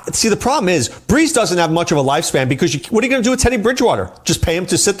 See, the problem is Brees doesn't have much of a lifespan because what are you going to do with Teddy Bridgewater? Just pay him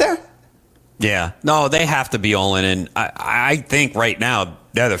to sit there? Yeah. No, they have to be all in. And I think right now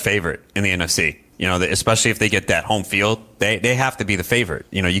they're the favorite in the NFC. You know, especially if they get that home field, they have to be the favorite.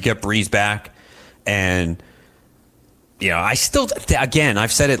 You know, you get Breeze back, and, you know, I still, again,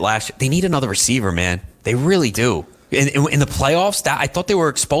 I've said it last year, they need another receiver, man. They really do. In the playoffs, I thought they were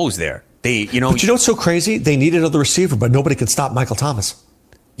exposed there. But you know what's so crazy? They need another receiver, but nobody can stop Michael Thomas.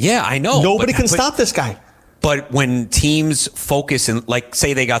 Yeah, I know. Nobody can stop this guy. But when teams focus and, like,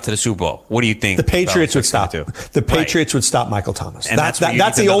 say they got to the Super Bowl, what do you think? The Patriots would stop. The Patriots would stop Michael Thomas. And that's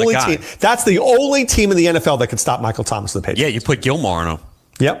the only team. That's the only team in the NFL that could stop Michael Thomas. The Patriots. Yeah, you put Gilmore on him.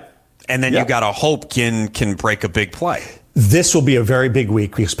 Yep. And then you got to hope can break a big play. This will be a very big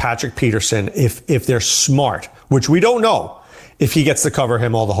week because Patrick Peterson, if they're smart, which we don't know, if he gets to cover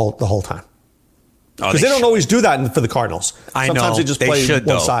him the whole time. Because they don't always do that for the Cardinals. Sometimes they just play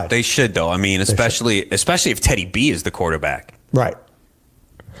one side. They should, though. I mean, especially if Teddy B is the quarterback. Right.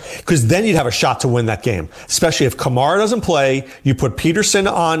 Because then you'd have a shot to win that game. Especially if Kamara doesn't play, you put Peterson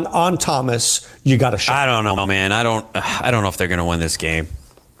on Thomas, you got a shot. I don't know, man. I don't know if they're going to win this game.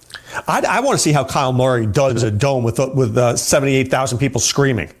 I want to see how Kyle Murray does a dome with 78,000 people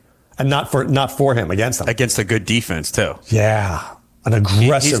screaming, and not for him, against them. Against a good defense, too. Yeah. An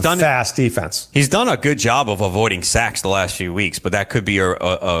aggressive, fast defense. He's done a good job of avoiding sacks the last few weeks, but that could be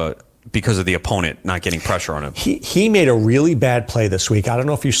because of the opponent not getting pressure on him. He made a really bad play this week. I don't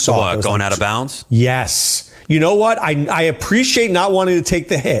know if you saw it. Going out of bounds? Yes. You know what? I appreciate not wanting to take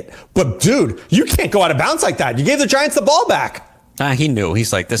the hit, but dude, you can't go out of bounds like that. You gave the Giants the ball back. He knew.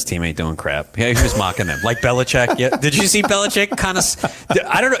 He's like, this team ain't doing crap. Yeah, he was mocking them. Like Belichick. Yeah. Did you see Belichick kind of...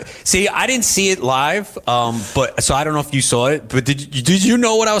 I don't know. See, I didn't see it live, but so I don't know if you saw it. But did you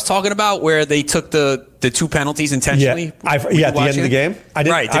know what I was talking about, where they took the two penalties intentionally? Yeah, at the end of the game? I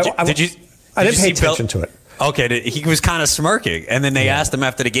didn't, right. Did you I didn't pay attention to it. Okay, he was kind of smirking. And then they asked him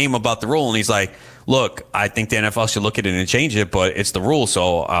after the game about the rule, and he's like, look, I think the NFL should look at it and change it, but it's the rule,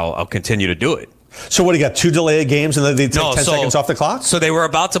 so I'll continue to do it. So what, he got 2 delay of games and then they take 10 seconds off the clock? So they were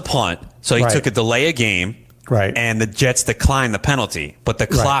about to punt. So he took a delay of game. Right. And the Jets declined the penalty. But the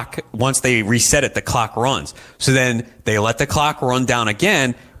clock, once they reset it, the clock runs. So then they let the clock run down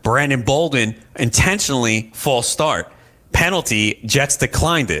again. Brandon Bolden intentionally false start. Penalty, Jets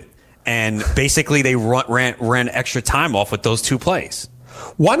declined it. And basically they ran extra time off with those 2 plays.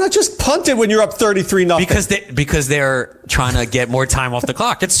 Why not just punt it when you're up 33-0? Because they're trying to get more time off the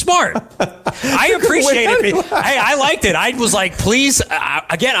clock. It's smart. I appreciate it. I liked it. I was like, please,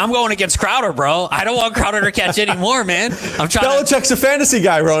 again, I'm going against Crowder, bro. I don't want Crowder to catch anymore, man. Belichick's a fantasy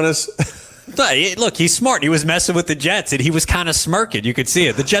guy, Ronas. Look, he's smart. He was messing with the Jets, and he was kind of smirking. You could see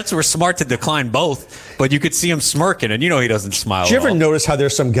it. The Jets were smart to decline both, but you could see him smirking, and you know he doesn't smile. Did you ever notice how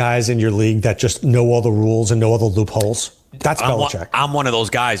there's some guys in your league that just know all the rules and know all the loopholes? That's Belichick. I'm one of those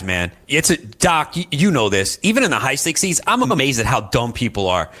guys, man. Doc, you know this. Even in the high stakes seats, I'm amazed at how dumb people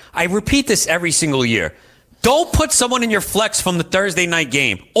are. I repeat this every single year. Don't put someone in your flex from the Thursday night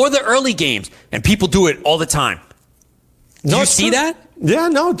game or the early games, and people do it all the time. Do you see that? Yeah,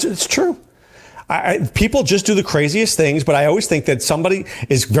 no, it's true. People just do the craziest things, but I always think that somebody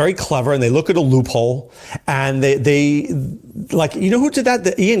is very clever and they look at a loophole and they like, you know who did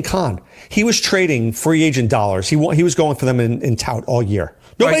that? Ian Khan. He was trading free agent dollars. He was going for them in tout all year.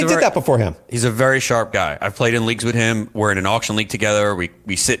 Nobody did that before him. He's a very sharp guy. I've played in leagues with him. We're in an auction league together.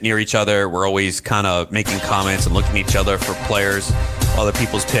 We sit near each other. We're always kind of making comments and looking at each other for players, other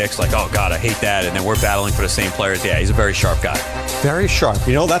people's picks. Like, oh, God, I hate that. And then we're battling for the same players. Yeah, he's a very sharp guy. Very sharp.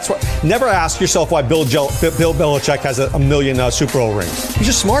 You know, that's what. Never ask yourself why Bill Belichick has a million Super Bowl rings. He's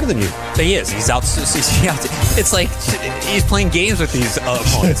just smarter than you. He is. He's out. It's like he's playing games with these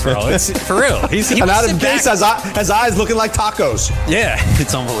opponents, bro. It's for real. And Adam Gase has eyes looking like tacos. Yeah,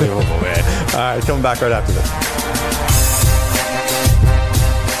 it's unbelievable, man. All right, coming back right after this.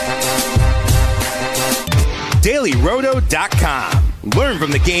 DailyRoto.com. Learn from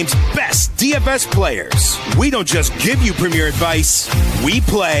the game's best DFS players. We don't just give you premier advice, we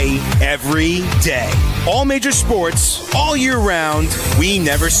play every day. All major sports, all year round, we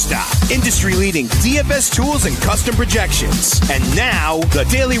never stop. Industry-leading DFS tools and custom projections. And now, the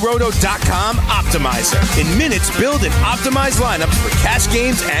DailyRoto.com Optimizer. In minutes, build and optimize lineups for cash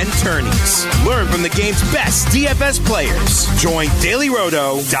games and tourneys. Learn from the game's best DFS players. Join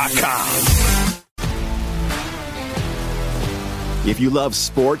DailyRoto.com. If you love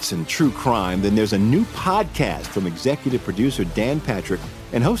sports and true crime, then there's a new podcast from executive producer Dan Patrick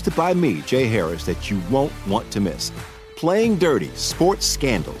and hosted by me, Jay Harris, that you won't want to miss. Playing Dirty: Sports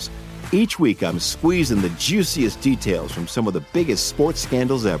Scandals. Each week, I'm squeezing the juiciest details from some of the biggest sports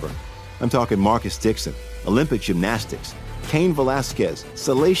scandals ever. I'm talking Marcus Dixon, Olympic gymnastics, Cain Velasquez,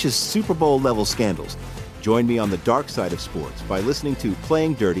 salacious Super Bowl-level scandals. Join me on the dark side of sports by listening to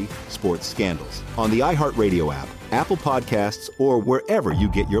Playing Dirty Sports Scandals on the iHeartRadio app, Apple Podcasts, or wherever you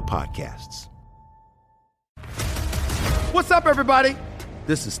get your podcasts. What's up, everybody?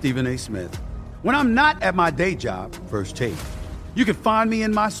 This is Stephen A. Smith. When I'm not at my day job, First Take, you can find me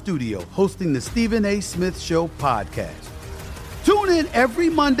in my studio hosting the Stephen A. Smith Show podcast. Tune in every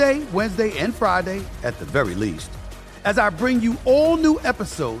Monday, Wednesday, and Friday, at the very least, as I bring you all new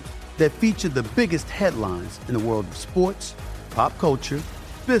episodes that feature the biggest headlines in the world of sports, pop culture,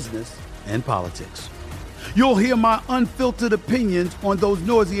 business, and politics. You'll hear my unfiltered opinions on those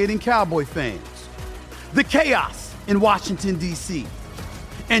nauseating Cowboy fans, the chaos in Washington, D.C.,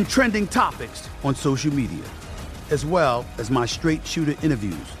 and trending topics on social media, as well as my straight shooter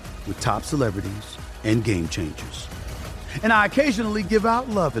interviews with top celebrities and game changers. And I occasionally give out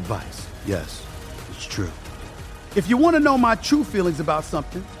love advice. Yes, it's true. If you want to know my true feelings about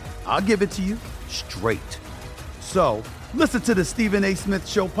something, I'll give it to you straight. So listen to the Stephen A. Smith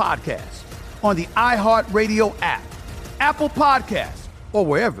Show podcast on the iHeartRadio app, Apple Podcasts, or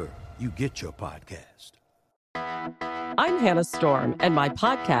wherever you get your podcast. I'm Hannah Storm, and my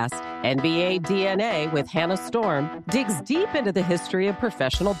podcast, NBA DNA with Hannah Storm, digs deep into the history of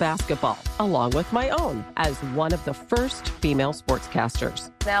professional basketball, along with my own, as one of the first female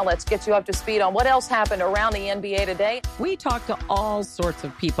sportscasters. Now let's get you up to speed on what else happened around the NBA today. We talked to all sorts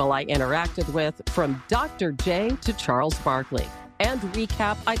of people I interacted with, from Dr. J to Charles Barkley, and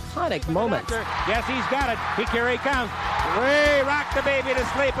recap iconic moments. Yes, he's got it. Here he comes. Way rock the baby to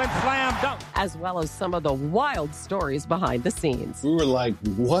sleep and slam dunk. As well as some of the wild stories behind the scenes. We were like,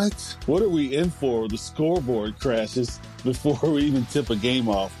 what? What are we in for? The scoreboard crashes before we even tip a game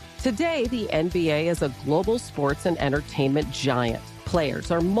off. Today, the NBA is a global sports and entertainment giant.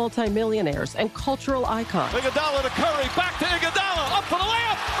 Players are multimillionaires and cultural icons. Iguodala to Curry, back to Iguodala, up for the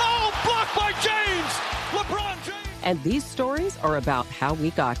layup. Oh, blocked by James. LeBron James. And these stories are about how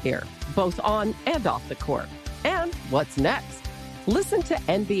we got here, both on and off the court. And what's next? Listen to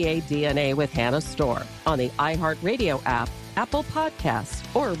NBA DNA with Hannah Storm on the iHeartRadio app, Apple Podcasts,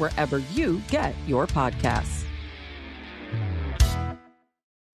 or wherever you get your podcasts.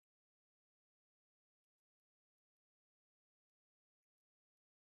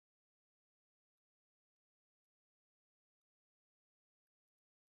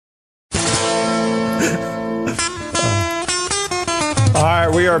 All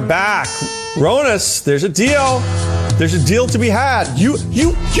right, we are back. Ronas, there's a deal. There's a deal to be had. You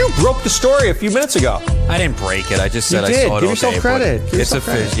broke the story a few minutes ago. I didn't break it. I just said you did. I saw it. Give yourself credit. It's a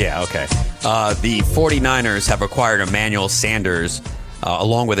fish. Yeah, okay. The 49ers have acquired Emmanuel Sanders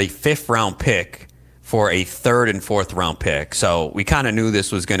along with a 5th-round pick for a 3rd and 4th-round pick. So we kind of knew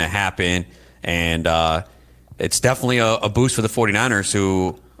this was going to happen, and it's definitely a boost for the 49ers,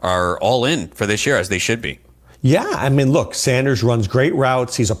 who are all in for this year, as they should be. Yeah, I mean, look, Sanders runs great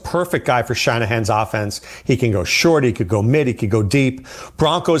routes. He's a perfect guy for Shanahan's offense. He can go short, he could go mid, he could go deep.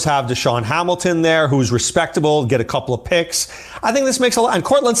 Broncos have Deshaun Hamilton there, who's respectable, get a couple of picks. I think this makes a lot. And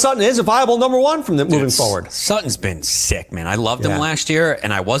Cortland Sutton is a viable number one from moving forward. Sutton's been sick, man. I loved him last year,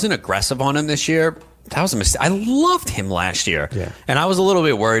 and I wasn't aggressive on him this year. That was a mistake. I loved him last year. Yeah. And I was a little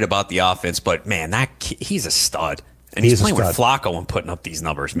bit worried about the offense, but, man, he's a stud. And he's playing with Flacco and putting up these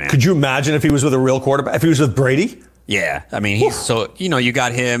numbers, man. Could you imagine if he was with a real quarterback? If he was with Brady? Yeah. I mean, you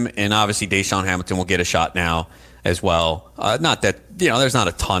got him, and obviously Deshaun Hamilton will get a shot now as well. Not that, there's not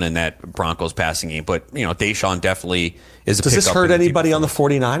a ton in that Broncos passing game, but, Deshaun definitely is a pickup. Does this hurt anybody on the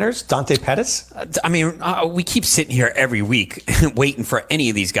 49ers? Dante Pettis? I mean, we keep sitting here every week waiting for any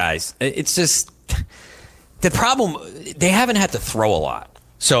of these guys. It's just the problem. They haven't had to throw a lot.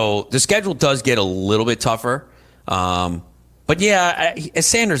 So the schedule does get a little bit tougher. But yeah,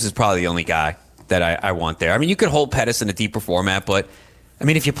 Sanders is probably the only guy that I want there. I mean, you could hold Pettis in a deeper format, but I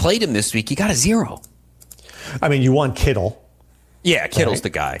mean, if you played him this week, you got a 0. I mean, you want Kittle. Yeah, Kittle's the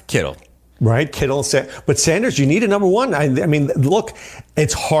guy. Kittle. Right, Kittle. But Sanders, you need a number one. I mean, look,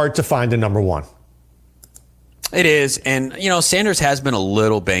 it's hard to find a number one. It is. And, Sanders has been a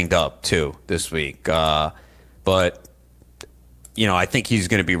little banged up, too, this week. But, I think he's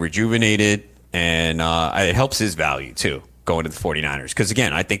going to be rejuvenated. And it helps his value, too, going to the 49ers. Because,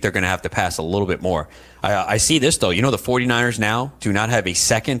 again, I think they're going to have to pass a little bit more. I see this, though. The 49ers now do not have a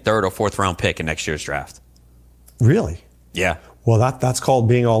 2nd, 3rd, or 4th-round pick in next year's draft. Really? Yeah. Well, that's called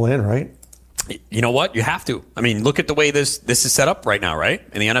being all in, right? You know what? You have to. I mean, look at the way this is set up right now, right?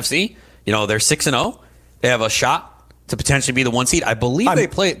 In the NFC, they're 6-0. They have a shot to potentially be the 1 seed. I believe they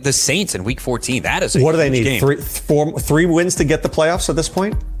play the Saints in Week 14. That is a what do they huge need? Game. Three wins to get the playoffs at this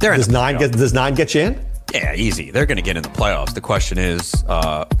point? Does 9 get you in? Yeah, easy. They're going to get in the playoffs. The question is,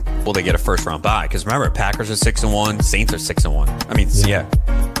 will they get a first-round bye? Because remember, Packers are 6-1, Saints are 6-1. I mean, yeah.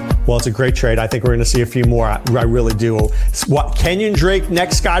 Well, it's a great trade. I think we're going to see a few more. I really do. What Kenyon Drake,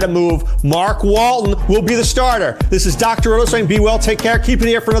 next guy to move. Mark Walton will be the starter. This is Dr. Roto saying, be well, take care, keep it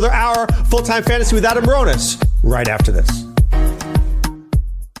here for another hour. Full-time fantasy with Adam Ronis right after this.